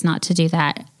just chose not to do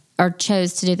that, or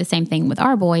chose to do the same thing with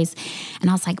our boys. And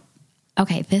I was like,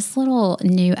 okay, this little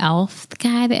new elf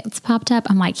guy that's popped up,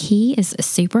 I'm like, he is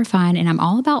super fun, and I'm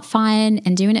all about fun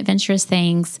and doing adventurous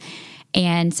things.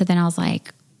 And so then I was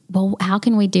like, well, how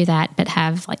can we do that but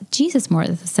have Jesus more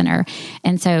at the center?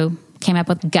 And so came up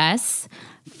with Gus,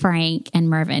 Frank, and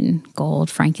Mervin, gold,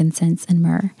 frankincense, and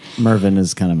myrrh. Mervin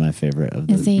is kind of my favorite of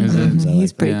the Is he? names. I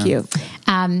He's like pretty cute.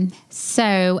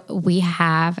 So we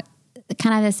have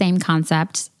kind of the same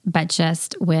concept, but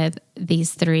just with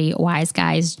these 3 wise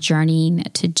guys journeying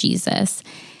to Jesus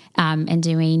and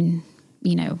doing,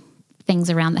 things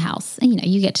around the house. And,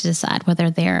 you get to decide whether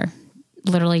they're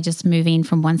literally just moving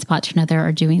from one spot to another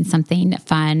or doing something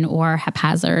fun or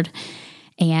haphazard.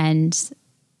 And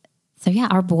so, yeah,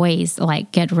 our boys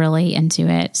get really into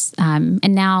it. And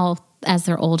now as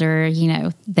they're older,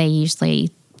 they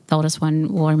usually, the oldest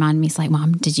one will remind me, he's like,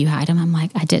 Mom, did you hide him? I'm like,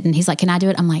 I didn't. He's like, can I do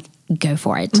it? I'm like, go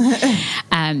for it.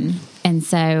 And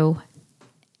so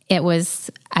it was,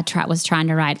 was trying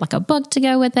to write like a book to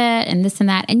go with it and this and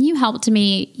that. And you helped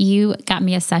me. You got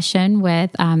me a session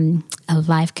with a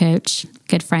life coach,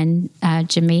 good friend,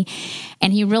 Jimmy.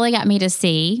 And he really got me to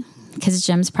see, because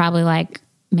Jim's probably like,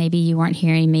 maybe you weren't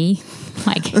hearing me.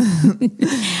 Like,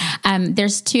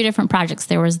 there's two different projects.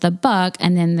 There was the book,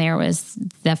 and then there was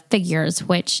the figures,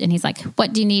 and he's like,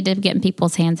 what do you need to get in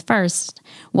people's hands first?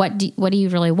 What do you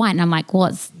really want? And I'm like,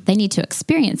 well, they need to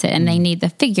experience it, and they need the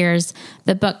figures.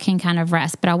 The book can kind of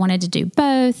rest, but I wanted to do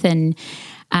both. And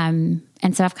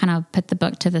so I've kind of put the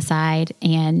book to the side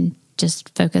and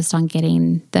just focused on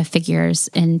getting the figures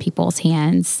in people's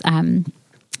hands.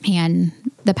 And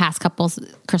the past couple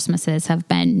Christmases have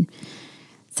been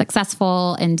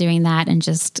successful in doing that and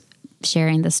just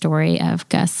sharing the story of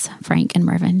Gus, Frank, and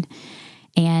Mervyn.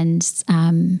 And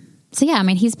so, yeah, I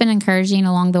mean, he's been encouraging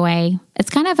along the way. It's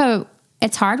kind of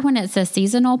it's hard when it's a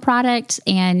seasonal product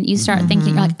and you start thinking,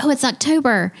 you're like, oh, it's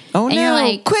October. Oh, and no, you're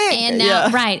like, quick. And now,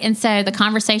 right. And so the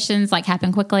conversations like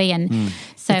happen quickly. And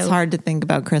so it's hard to think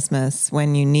about Christmas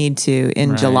when you need to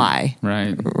in July.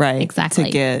 Right. Exactly. To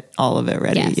get all of it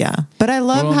ready. Yes. Yeah. But I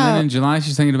love Well, how. and then in July,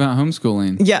 she's thinking about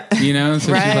homeschooling. Yeah. You know,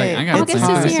 so she's like, I got to August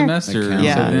plan is for the here. semester.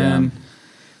 Yeah. So then,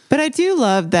 But I do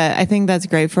love that. I think that's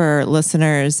great for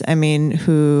listeners, I mean,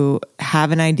 who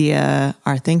have an idea,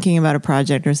 are thinking about a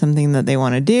project or something that they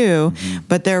want to do,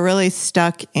 but they're really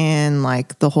stuck in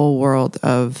like the whole world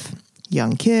of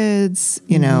young kids,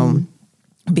 you know,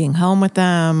 being home with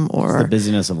them or the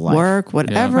busyness of life, work,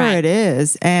 whatever Right. it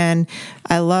is. And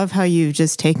I love how you've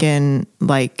just taken,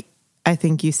 like, I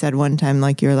think you said one time,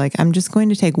 like, you're like, I'm just going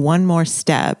to take one more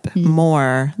step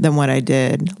more than what I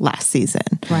did last season.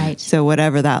 Right. So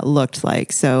whatever that looked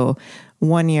like. So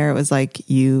one year it was like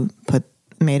you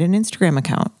made an Instagram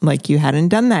account. Like you hadn't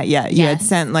done that yet. You had Yes.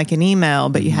 sent like an email,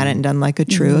 but you hadn't done like a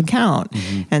true account.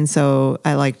 And so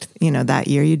I liked, that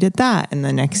year you did that. And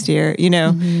the next year, Yeah.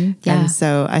 and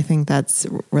so I think that's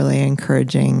really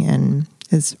encouraging and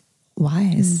is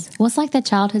wise. Well, it's like the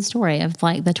childhood story of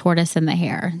like the tortoise and the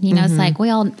hare. It's like we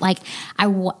all like.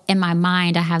 In my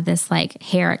mind, I have this like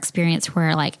hare experience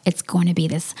where like it's going to be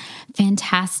this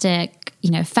fantastic,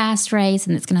 fast race,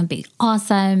 and it's going to be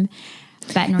awesome.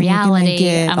 But in reality, You're gonna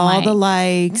get I'm all like, the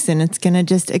likes, and it's gonna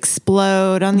just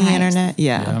explode on the Right. internet.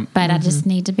 Yeah. But I just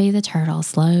need to be the turtle,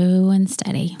 slow and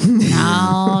steady.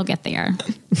 I'll get there.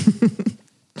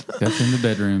 that's in the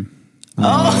bedroom.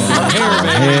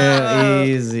 Yeah,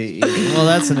 easy. Well,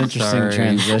 that's an interesting Sorry.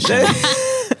 transition.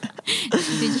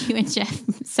 Did you and Jeff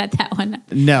set that one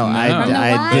up? No, From the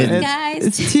I wise didn't. guys.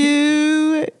 It's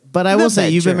too. But I will The say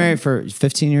you've been bedroom. married for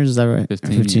 15 years. Is that right?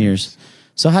 15 years.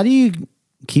 So how do you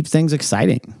keep things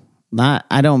exciting?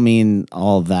 I don't mean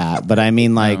all that, but I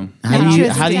mean like No. how do you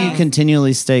Interesting.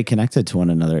 continually stay connected to one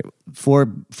another? Four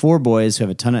boys who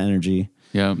have a ton of energy.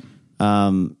 Yep.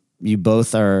 You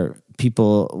both are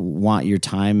people want your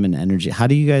time and energy. How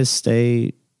do you guys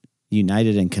stay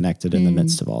united and connected in the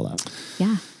midst of all that?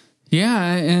 Yeah.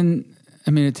 Yeah, and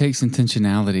I mean it takes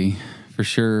intentionality for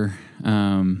sure.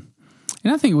 And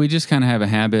I think we just kind of have a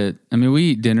habit. I mean, we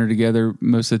eat dinner together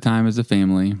most of the time as a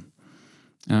family,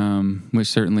 which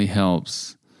certainly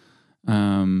helps.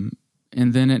 And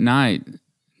then at night,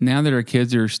 now that our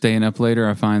kids are staying up later,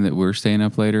 I find that we're staying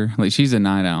up later. Like she's a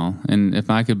night owl, and if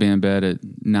I could be in bed at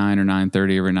 9 or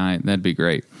 9:30 every night, that'd be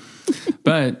great.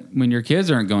 But when your kids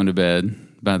aren't going to bed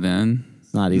by then,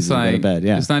 It's not easy to go to bed.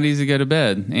 Yeah. it's not easy to go to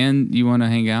bed, and you want to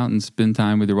hang out and spend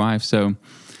time with your wife. So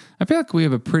I feel like we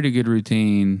have a pretty good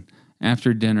routine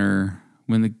after dinner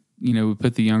when we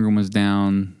put the younger ones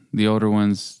down, the older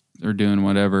ones are doing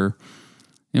whatever,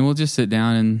 and we'll just sit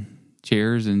down in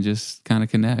chairs and just kind of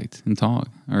connect and talk.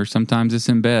 Or sometimes it's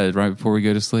in bed right before we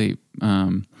go to sleep.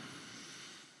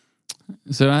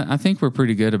 So I think we're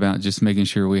pretty good about just making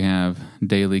sure we have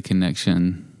daily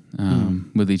connection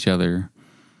with each other.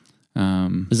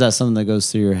 Is that something that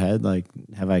goes through your head? Like,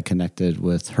 have I connected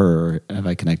with her? Or have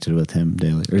I connected with him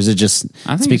daily? Or is it just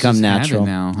I it's think become just natural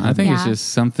habit now? I think it's Yeah. just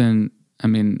something. I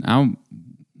mean, I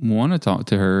want to talk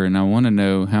to her, and I want to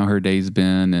know how her day's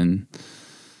been, and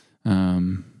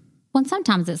Well, and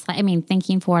sometimes it's like,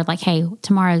 thinking forward, like, hey,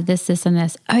 tomorrow, this, and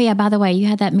this. Oh, yeah, by the way, you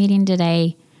had that meeting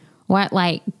today. What,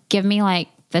 like, give me, like,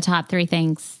 the top 3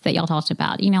 things that y'all talked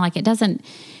about. Like, it doesn't.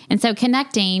 And so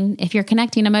connecting, if you're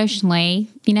connecting emotionally,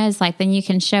 it's like then you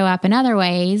can show up in other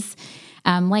ways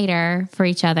later for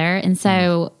each other. And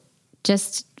so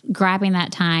just grabbing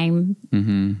that time.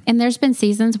 Mm-hmm. And there's been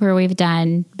seasons where we've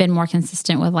been more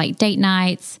consistent with, like, date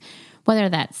nights, whether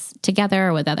that's together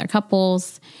or with other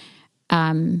couples.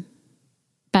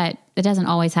 But it doesn't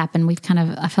always happen.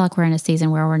 I feel like we're in a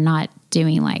season where we're not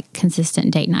doing like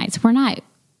consistent date nights. We're not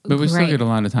But we still great. get a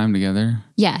lot of time together.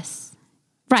 Yes.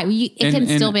 Right. Well, it can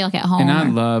still be like at home. And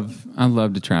I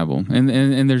love to travel.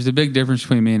 And there's a big difference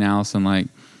between me and Allison. Like,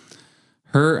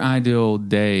 her ideal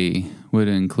day would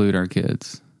include our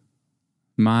kids.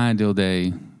 My ideal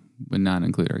day would not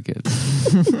include our kids.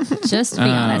 Just to be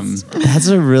honest. That's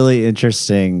a really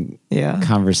interesting Yeah.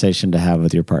 conversation to have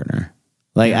with your partner.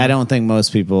 Like, I don't think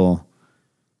most people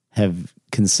have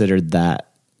considered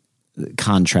that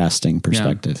contrasting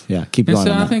perspective. Yeah, keep And going.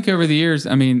 so on I that. think over the years,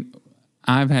 I mean,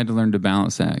 I've had to learn to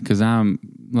balance that because I'm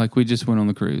like, we just went on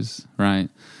the cruise, right?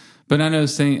 But I know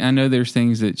there's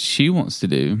things that she wants to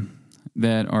do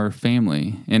that are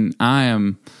family, and I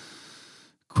am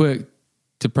quick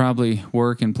to probably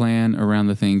work and plan around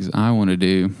the things I want to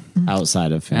do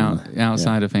outside of family,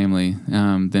 outside of family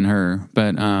than her.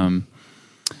 But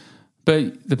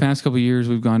the past couple of years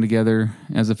we've gone together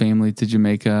as a family to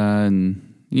Jamaica, and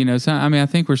so I mean, I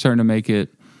think we're starting to make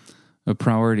it a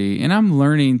priority, and I'm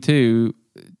learning too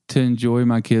to enjoy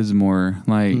my kids more.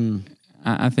 Like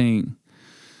I think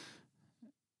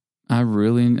I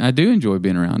do enjoy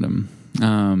being around them.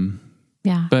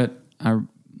 Yeah. But I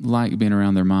like being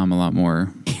around their mom a lot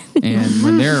more. And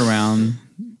when they're around,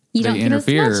 You don't they get as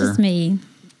interfere much as me.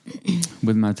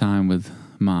 with my time with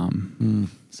mom.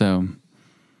 So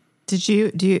Do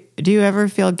you ever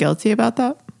feel guilty about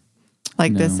that?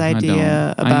 Like No, this I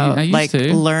idea don't. about I used like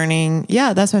to. learning.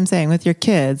 Yeah, that's what I'm saying with your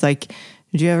kids. Like,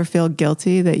 did you ever feel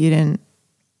guilty that you didn't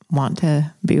want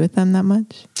to be with them that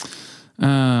much?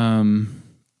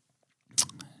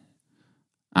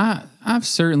 I've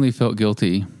certainly felt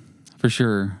guilty for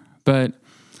sure. But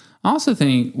I also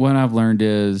think what I've learned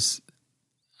is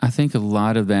I think a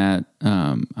lot of that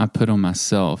I put on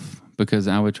myself because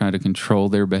I would try to control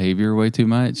their behavior way too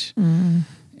much.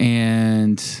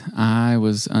 And I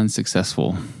was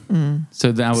unsuccessful.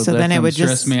 So that would then it would stress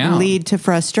just me out. lead to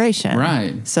frustration.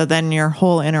 Right. So then your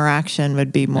whole interaction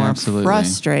would be more Absolutely.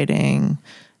 frustrating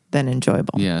than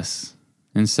enjoyable. Yes.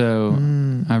 And so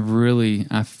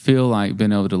I feel like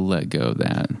being able to let go of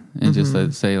that and just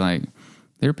let say like,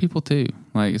 they're people too.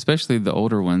 Like, especially the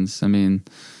older ones. I mean,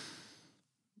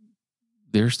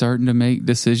 they're starting to make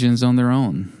decisions on their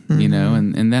own,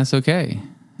 and that's okay.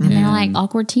 And they're like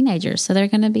awkward teenagers, so they're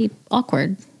going to be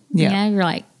awkward. Yeah. You're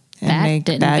like, And that make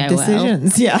didn't bad go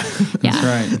decisions. Yeah. well. Yeah. That's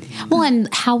right. Well,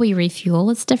 and how we refuel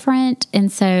is different.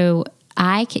 And so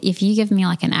if you give me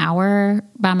like an hour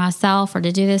by myself or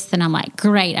to do this, then I'm like,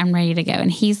 great, I'm ready to go.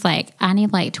 And he's like, I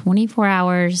need like 24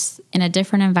 hours in a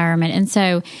different environment. And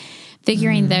so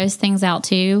figuring those things out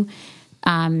too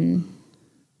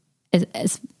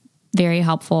is very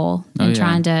helpul in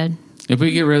trying to. If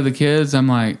we get rid of the kids, I'm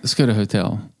like, let's go to a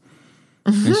hotel.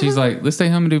 And she's like, let's stay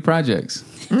home and do projects.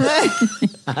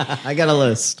 I got a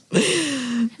list.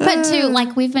 But too,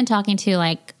 like we've been talking to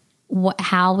like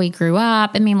how we grew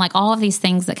up. I mean, like all of these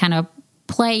things that kind of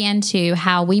play into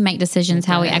how we make decisions,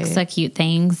 how we execute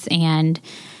things. And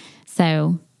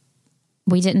so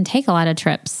we didn't take a lot of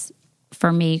trips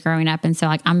for me growing up. And so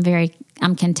like, I'm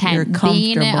content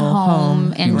being at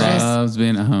home and Loves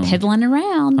being at home. piddling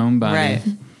around. Homebody. Right.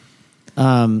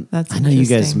 That's I know you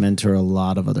guys interesting. mentor a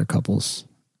lot of other couples,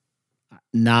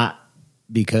 not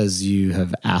because you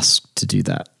have asked to do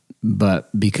that, but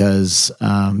because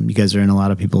you guys are in a lot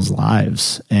of people's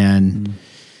lives. And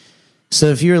so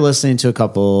if you're listening to a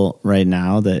couple right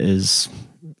now that is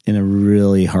in a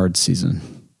really hard season,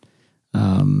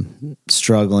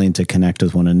 struggling to connect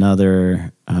with one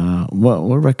another,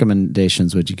 what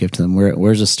recommendations would you give to them?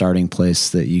 Where's a starting place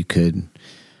that you could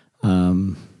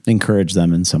encourage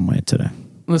them in some way today?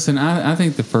 Listen, I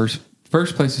think the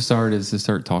first place to start is to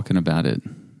start talking about it.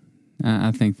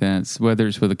 I think that's whether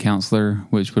it's with a counselor,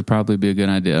 which would probably be a good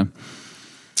idea.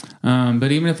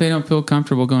 But even if they don't feel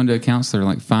comfortable going to a counselor,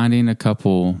 like finding a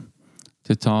couple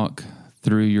to talk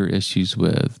through your issues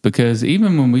with, because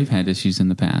even when we've had issues in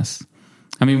the past,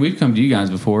 I mean, we've come to you guys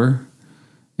before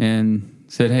and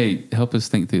said, hey, help us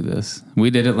think through this. We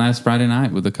did it last Friday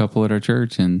night with a couple at our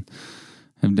church and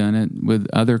have done it with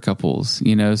other couples,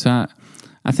 so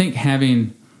I think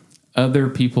having other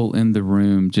people in the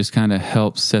room just kind of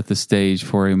helps set the stage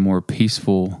for a more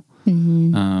peaceful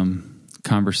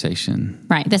conversation.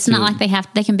 Right. That's not like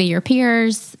they can be your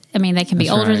peers. I mean, they can be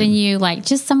older than you, like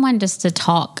just someone just to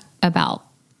talk about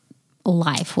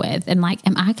life with. And like,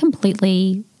 am I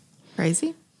completely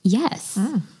Crazy? yes?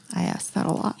 I ask that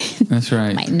a lot. That's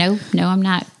right. Like, no, I'm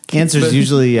not. Answer is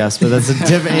usually yes, but that's a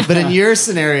different. But in your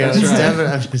scenario, it's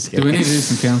definitely. I'm just Do kidding. we need to do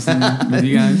some counseling with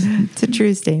you guys? It's a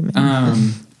true statement.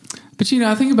 But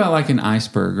I think about like an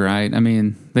iceberg, right? I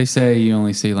mean, they say you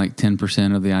only see like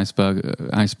 10% of the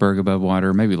iceberg above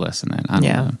water, maybe less than that. I don't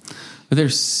know. but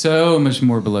there's so much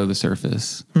more below the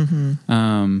surface.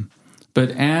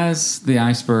 But as the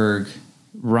iceberg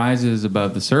rises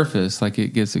above the surface, like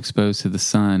it gets exposed to the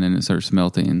sun and it starts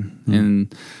melting.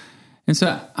 And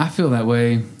so I feel that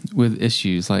way with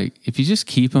issues. Like if you just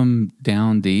keep them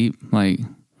down deep, like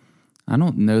I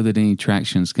don't know that any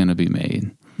traction is going to be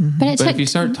made. But if you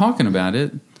start talking about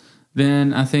it,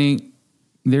 then I think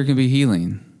there can be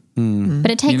healing. But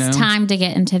it takes time to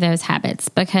get into those habits,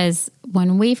 because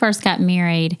when we first got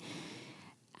married,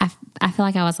 I feel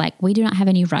like I was like, we do not have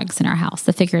any rugs in our house,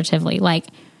 figuratively. Like,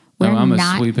 I'm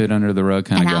a sweep it under the rug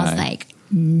kind of guy. And I was like,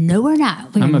 no, we're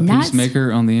not. I'm a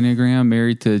peacemaker on the Enneagram,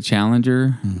 married to a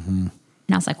challenger. And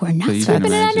I was like, we're not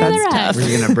sweeping it under the rug.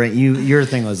 We're going to bring your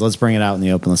thing was, let's bring it out in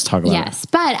the open. Let's talk about it. Yes.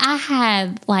 But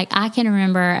I can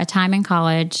remember a time in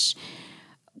college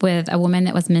with a woman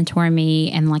that was mentoring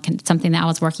me and like something that I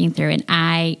was working through. And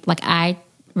I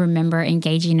remember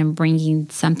engaging and bringing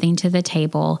something to the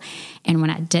table. And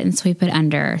when I didn't sweep it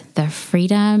under, the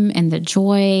freedom and the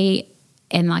joy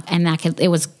it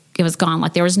was gone.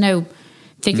 Like there was no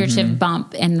figurative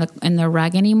bump in the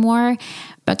rug anymore,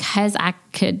 because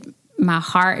my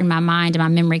heart and my mind and my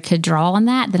memory could draw on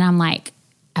that. Then I'm like,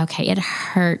 okay, it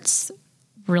hurts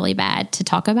really bad to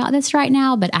talk about this right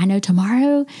now, but I know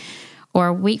tomorrow or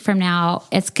a week from now,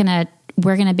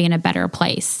 we're going to be in a better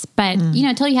place. But,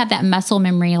 until you have that muscle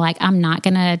memory, like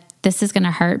this is going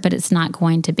to hurt, but it's not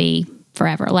going to be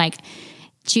forever. Like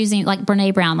choosing, like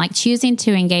Brene Brown, like choosing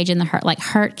to engage in the hurt, like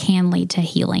hurt can lead to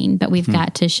healing, but we've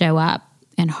got to show up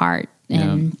in heart.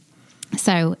 And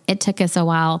so it took us a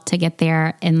while to get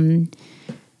there, and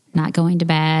not going to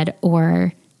bed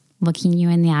or looking you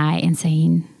in the eye and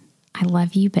saying, I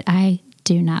love you, but I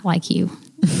do not like you.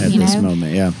 At this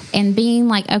moment, yeah. And being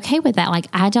like, okay with that. Like,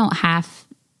 I don't have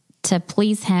to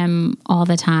please him all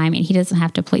the time, and he doesn't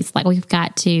have to please. Like, we've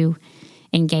got to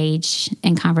engage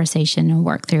in conversation and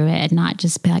work through it, and not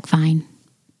just be like, fine.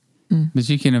 But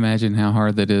you can imagine how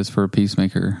hard that is for a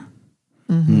peacemaker.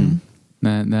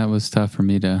 That was tough for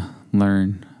me to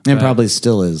learn. And probably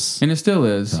still is. And it still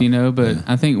is, but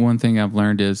I think one thing I've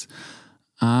learned is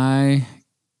I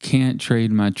can't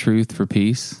trade my truth for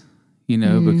peace.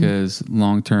 Because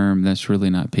long term, that's really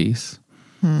not peace.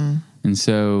 And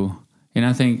so, and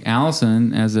I think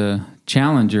Allison, as a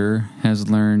challenger, has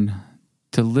learned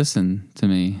to listen to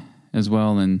me as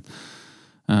well. And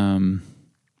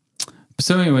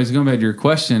so anyways, going back to your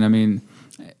question, I mean,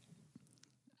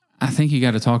 I think you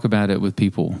got to talk about it with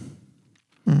people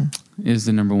is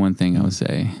the number one thing I would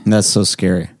say. And that's so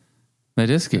scary. That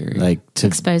is scary. Like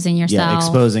exposing yourself. Yeah,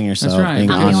 exposing yourself. That's right. I'm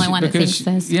the only one that thinks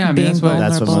this. Yeah, I mean,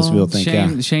 that's what most people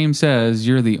think. Shame says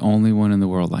you're the only one in the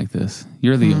world like this.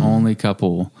 You're the only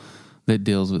couple that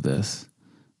deals with this.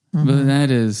 But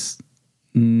that is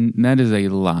a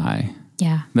lie.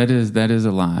 Yeah. That is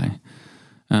a lie.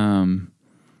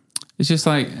 It's just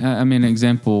like, an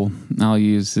example I'll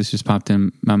use, this just popped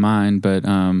in my mind, but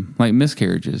like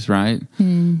miscarriages, right?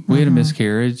 We had a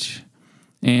miscarriage,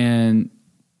 and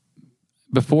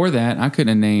before that, I couldn't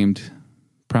have named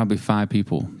probably 5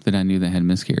 people that I knew that had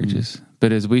miscarriages.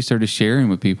 But as we started sharing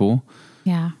with people,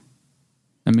 it's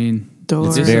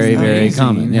very, very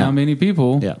common. How many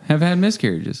people have had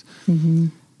miscarriages? And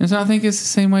so I think it's the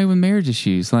same way with marriage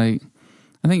issues. Like,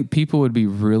 I think people would be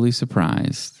really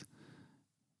surprised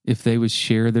if they would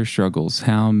share their struggles,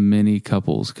 how many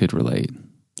couples could relate.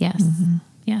 Yes.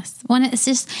 Yes. Well,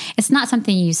 it's not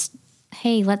something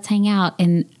hey, let's hang out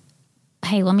and,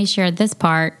 hey, let me share this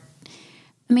part.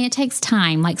 I mean, it takes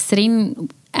time, like sitting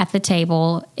at the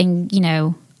table and,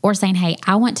 or saying, hey,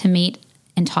 I want to meet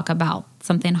and talk about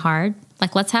something hard.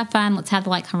 Like, let's have fun. Let's have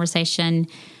the light conversation.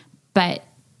 But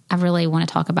I really want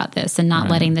to talk about this, and not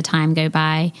letting the time go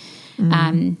by.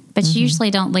 But you usually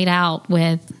don't lead out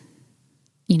with,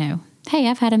 hey,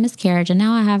 I've had a miscarriage and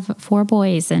now I have 4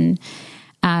 boys. And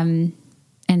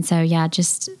so,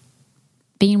 just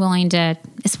being willing to,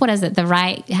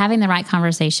 having the right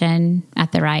conversation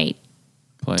at the right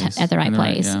place,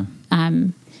 place.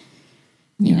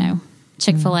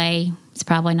 Chick-fil-A is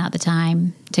probably not the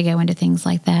time to go into things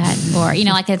like that, or,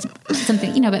 like it's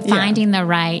something, but finding the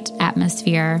right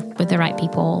atmosphere with the right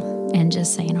people and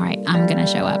just saying, all right, I'm going to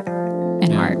show up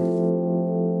in heart.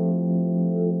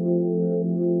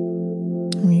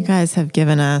 You guys have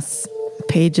given us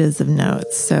pages of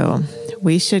notes, so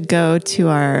we should go to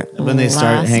our they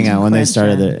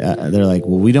started, they're like,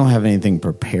 well, we don't have anything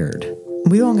prepared.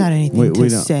 We don't got anything to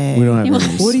say. We don't have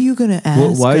anything. What are you going to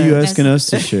ask? Why are you asking us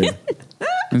to share?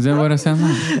 Is that what I sound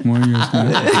like?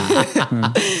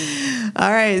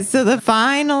 All right. So the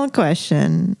final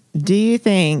question. Do you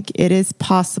think it is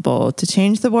possible to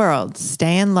change the world,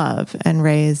 stay in love, and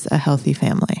raise a healthy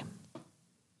family?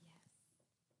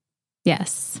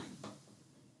 Yes.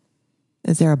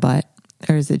 Is there a but,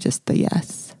 or is it just the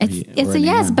yes? It's a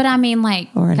yes, but I mean,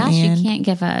 like, gosh, you can't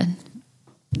give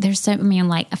there's so, I mean,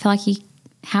 like, I feel like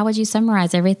how would you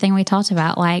summarize everything we talked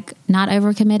about? Like, not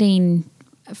overcommitting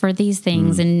for these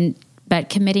things, but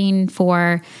committing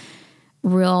for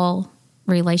real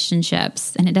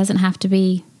relationships. And it doesn't have to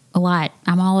be a lot.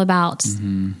 I'm all about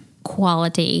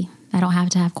quality. I don't have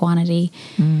to have quantity.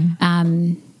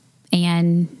 And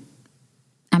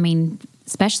I mean,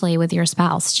 especially with your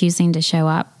spouse, choosing to show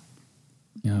up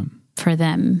for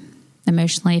them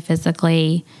emotionally,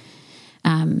 physically.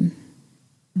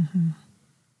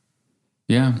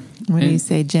 Yeah. What do you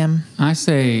say, Jim? I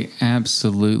say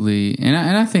absolutely. And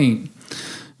I think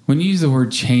when you use the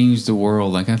word change the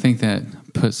world, like, I think that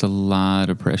puts a lot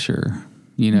of pressure,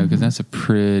 because that's a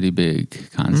pretty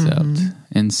big concept.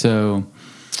 And so,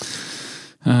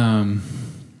 a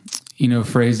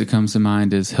phrase that comes to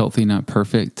mind is healthy, not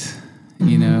perfect,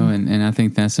 and I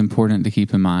think that's important to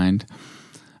keep in mind.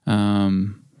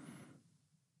 And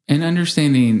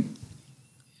understanding,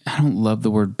 I don't love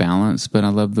the word balance, but I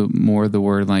love the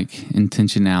word like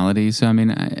intentionality. So, I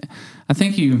mean, I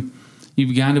think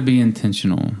you've got to be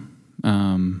intentional.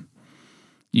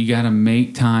 You got to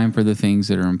make time for the things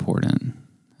that are important.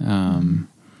 And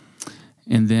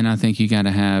then I think you got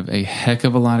to have a heck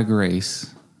of a lot of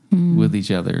grace with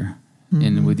each other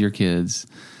and with your kids.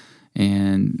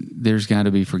 And there's got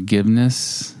to be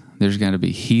forgiveness. There's got to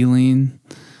be healing.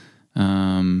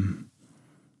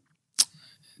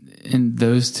 And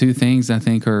those two things, I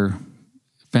think, are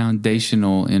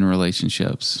foundational in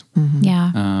relationships.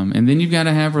 Yeah. And then you've got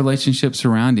to have relationships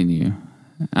surrounding you.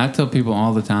 I tell people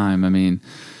all the time, I mean,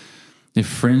 if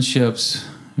friendships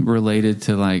related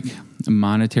to like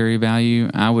monetary value,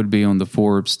 I would be on the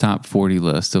Forbes top 40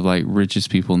 list of like richest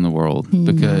people in the world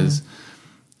because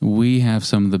we have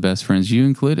some of the best friends, you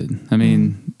included. I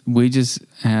mean, we just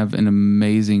have an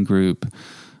amazing group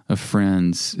of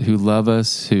friends who love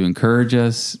us, who encourage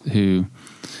us, who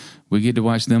we get to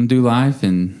watch them do life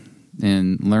and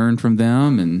learn from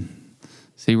them and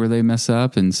see where they mess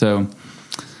up. And so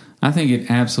I think it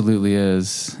absolutely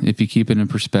is, if you keep it in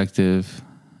perspective,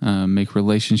 make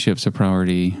relationships a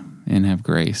priority and have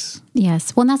grace.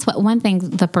 Yes. Well, and that's one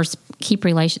thing, keep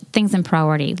things in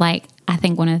priority. Like, I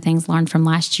think one of the things learned from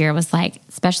last year was like,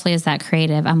 especially as that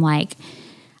creative, I'm like,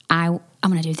 I'm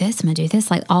going to do this. I'm going to do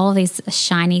this. Like all of these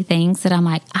shiny things that I'm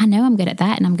like, I know I'm good at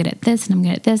that and I'm good at this and I'm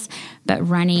good at this, but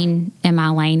running in my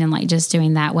lane and like just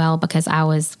doing that well because I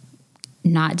was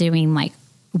not doing like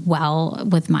well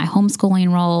with my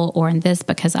homeschooling role or in this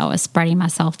because I was spreading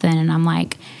myself thin. And I'm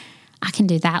like, I can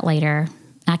do that later.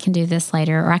 I can do this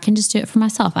later, or I can just do it for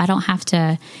myself. I don't have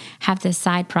to have this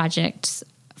side project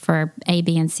for A,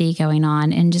 B, and C going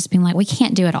on and just being like, we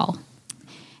can't do it all.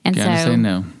 And gotta say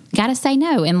no. Gotta say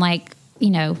no. And like,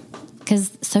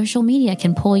 because social media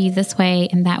can pull you this way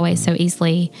and that way so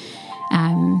easily.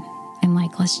 And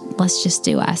like, let's just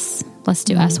do us. Let's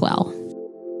do us well.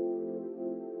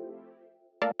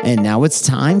 And now it's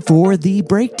time for the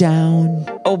breakdown.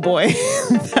 Oh boy,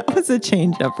 that was a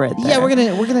change up right there.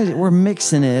 Yeah, we're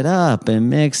mixing it up and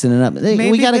mixing it up.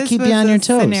 Maybe we got to keep you on your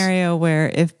toes. Scenario where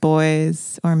if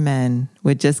boys or men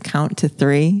would just count to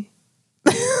 3,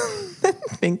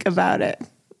 think about it.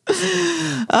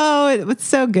 Oh, it was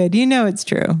so good. It's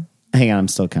true. Hang on, I'm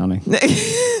still counting.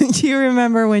 Do you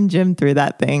remember when Jim threw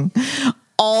that thing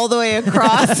all the way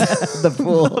across the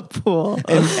pool?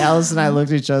 And Alice and I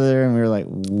looked at each other and we were like,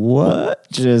 what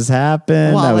just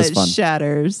happened? While that was it fun.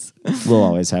 shatters. We'll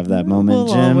always have that moment,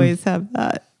 Jim. We'll always have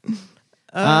that.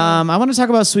 I want to talk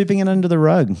about sweeping it under the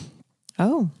rug.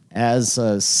 Oh. As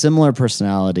a similar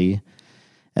personality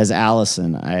as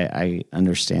Allison, I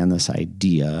understand this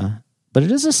idea, but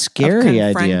it is a scary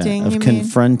idea of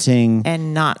confronting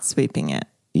and not sweeping it.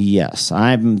 Yes,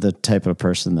 I'm the type of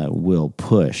person that will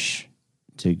push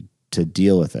to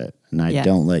deal with it, and I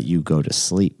don't let you go to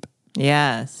sleep.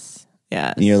 Yes.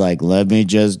 And you're like, let me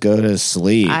just go to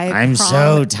sleep. I'm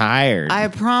so tired. I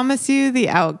promise you the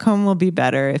outcome will be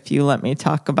better if you let me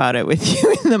talk about it with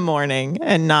you in the morning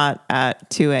and not at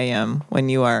 2 a.m. when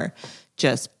you are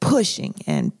just pushing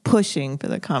for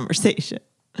the conversation.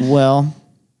 Well,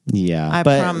 yeah. I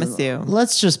promise you.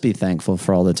 Let's just be thankful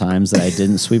for all the times that I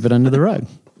didn't sweep it under the rug.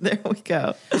 There we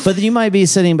go. But you might be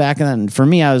sitting back and for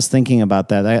me, I was thinking about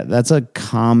that. That's a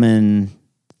common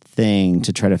thing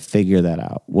to try to figure that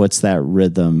out. What's that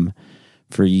rhythm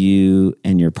for you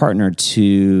and your partner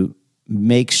to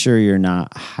make sure you're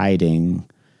not hiding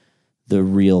the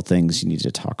real things you need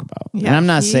to talk about. Yeah, and I'm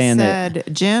not saying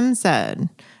that Jim said,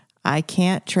 I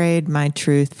can't trade my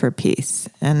truth for peace.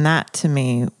 And that to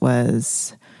me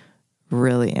was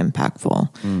really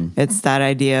impactful. It's that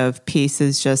idea of peace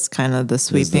is just kind of the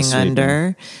sweeping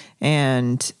under,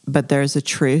 but there's a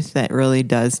truth that really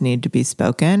does need to be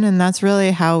spoken. And that's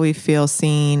really how we feel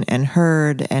seen and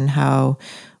heard, and how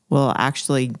we'll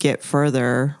actually get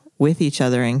further with each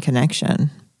other in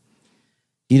connection.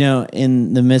 You know,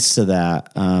 in the midst of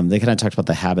that, they kind of talked about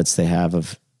the habits they have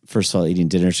of, first of all, eating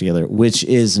dinner together, which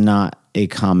is not a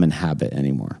common habit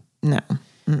anymore. No.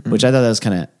 Which I thought that was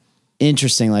kind of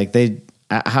interesting. Like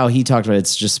how he talked about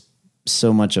it's just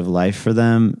so much of life for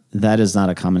them. That is not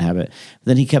a common habit. But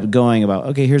then he kept going about,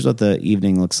 okay, here's what the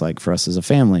evening looks like for us as a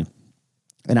family.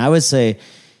 And I would say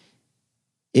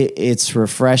it's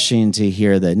refreshing to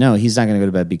hear that, no, he's not going to go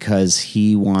to bed because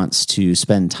he wants to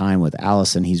spend time with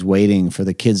Allison. He's waiting for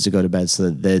the kids to go to bed so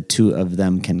that the two of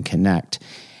them can connect.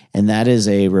 And that is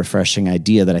a refreshing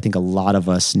idea that I think a lot of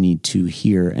us need to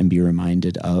hear and be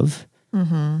reminded of.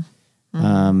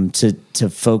 To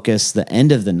focus the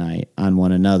end of the night on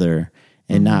one another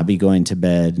and not be going to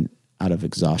bed out of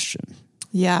exhaustion.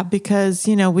 Yeah, because,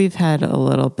 we've had a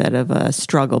little bit of a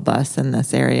struggle bus in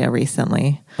this area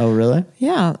recently. Oh, really?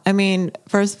 Yeah. I mean,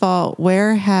 first of all,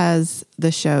 where has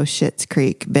the show Schitt's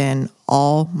Creek been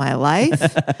all my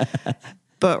life?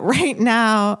 But right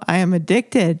now, I am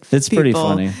addicted. It's pretty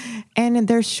funny. And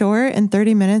they're short in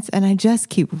 30 minutes, and I just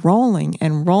keep rolling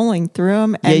and rolling through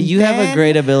them. Yeah, you have a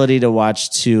great ability to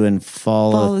watch two and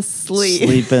fall asleep.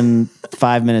 Sleeping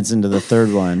 5 minutes into the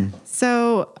third one.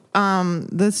 So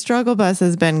the struggle bus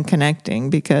has been connecting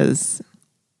because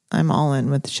I'm all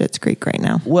in with Schitt's Creek right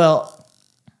now. Well,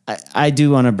 I do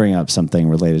want to bring up something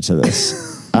related to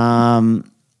this.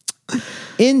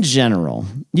 In general,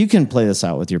 you can play this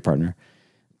out with your partner.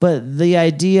 But the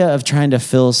idea of trying to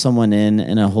fill someone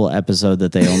in a whole episode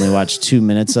that they only watch 2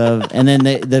 minutes of, and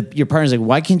then your partner's like,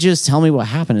 "Why can't you just tell me what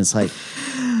happened?" It's like,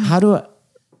 how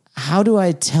do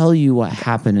I tell you what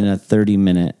happened in a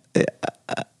 30-minute?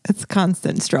 It's a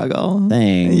constant struggle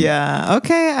thing. Yeah.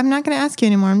 Okay. I'm not going to ask you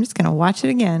anymore. I'm just going to watch it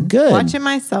again. Good. Watch it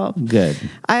myself. Good.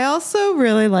 I also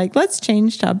really let's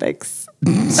change topics.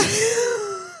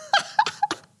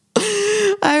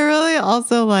 I really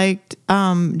also liked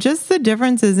just the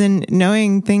differences in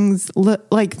knowing things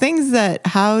things that,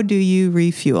 how do you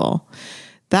refuel?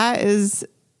 That is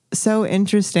so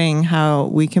interesting how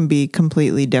we can be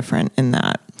completely different in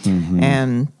that.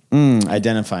 And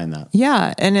identifying that.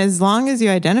 Yeah. And as long as you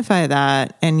identify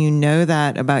that and you know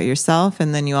that about yourself,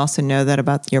 and then you also know that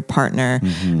about your partner,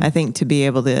 I think to be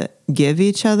able to give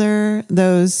each other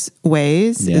those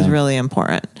ways is really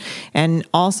important. And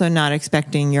also not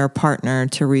expecting your partner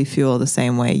to refuel the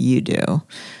same way you do.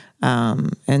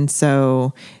 And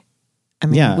so, I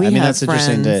mean, that's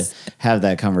interesting to have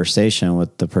that conversation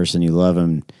with the person you love.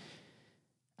 And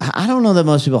I don't know that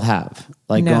most people have,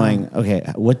 going,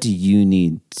 okay, what do you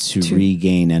need to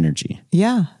regain energy?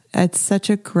 Yeah. It's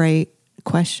such a great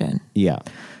question. Yeah.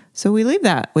 So we leave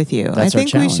that with you. That's I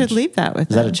think we should leave that with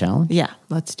Is that a challenge? Yeah,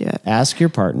 let's do it. Ask your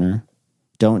partner.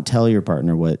 Don't tell your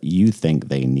partner what you think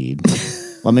they need.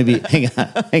 Well, maybe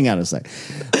hang on a sec.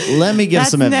 Let me give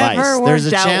some advice. There's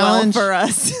a challenge for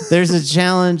us. There's a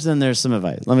challenge, then there's some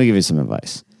advice. Let me give you some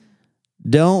advice.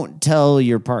 Don't tell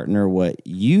your partner what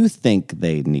you think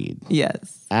they need.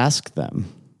 Yes. Ask them.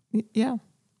 Yeah.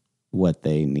 What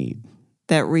they need.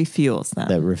 That refuels them.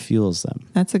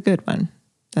 That's a good one.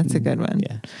 That's a good one.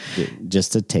 Yeah.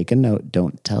 Just to take a note,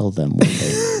 don't tell them what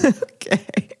they need.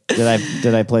 Okay.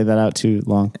 Did I play that out too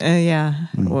long? Yeah.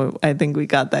 Well, I think we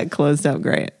got that closed out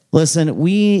great. Listen,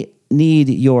 we need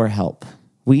your help.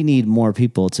 We need more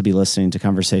people to be listening to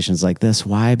conversations like this.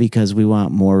 Why? Because we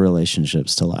want more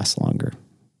relationships to last longer.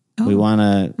 We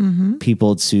want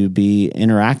people to be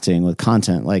interacting with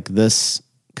content like this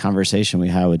conversation we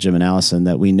had with Jim and Allison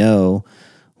that we know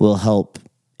will help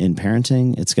in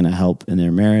parenting. It's going to help in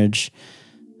their marriage.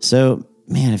 So,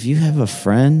 man, if you have a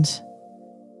friend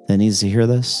that needs to hear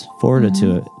this, forward it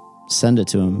to it, send it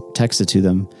to them, text it to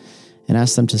them, and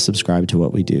ask them to subscribe to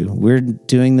what we do. We're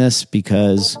doing this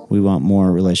because we want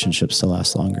more relationships to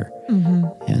last longer.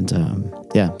 And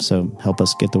so help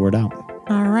us get the word out.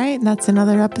 All right. That's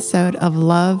another episode of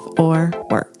Love or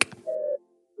Work.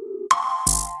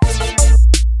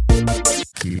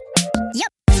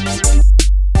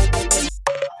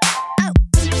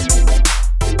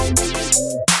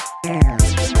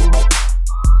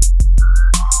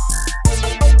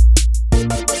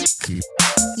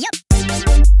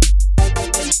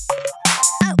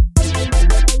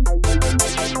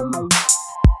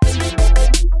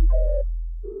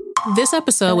 This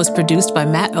episode was produced by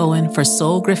Matt Owen for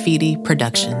Soul Graffiti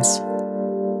Productions.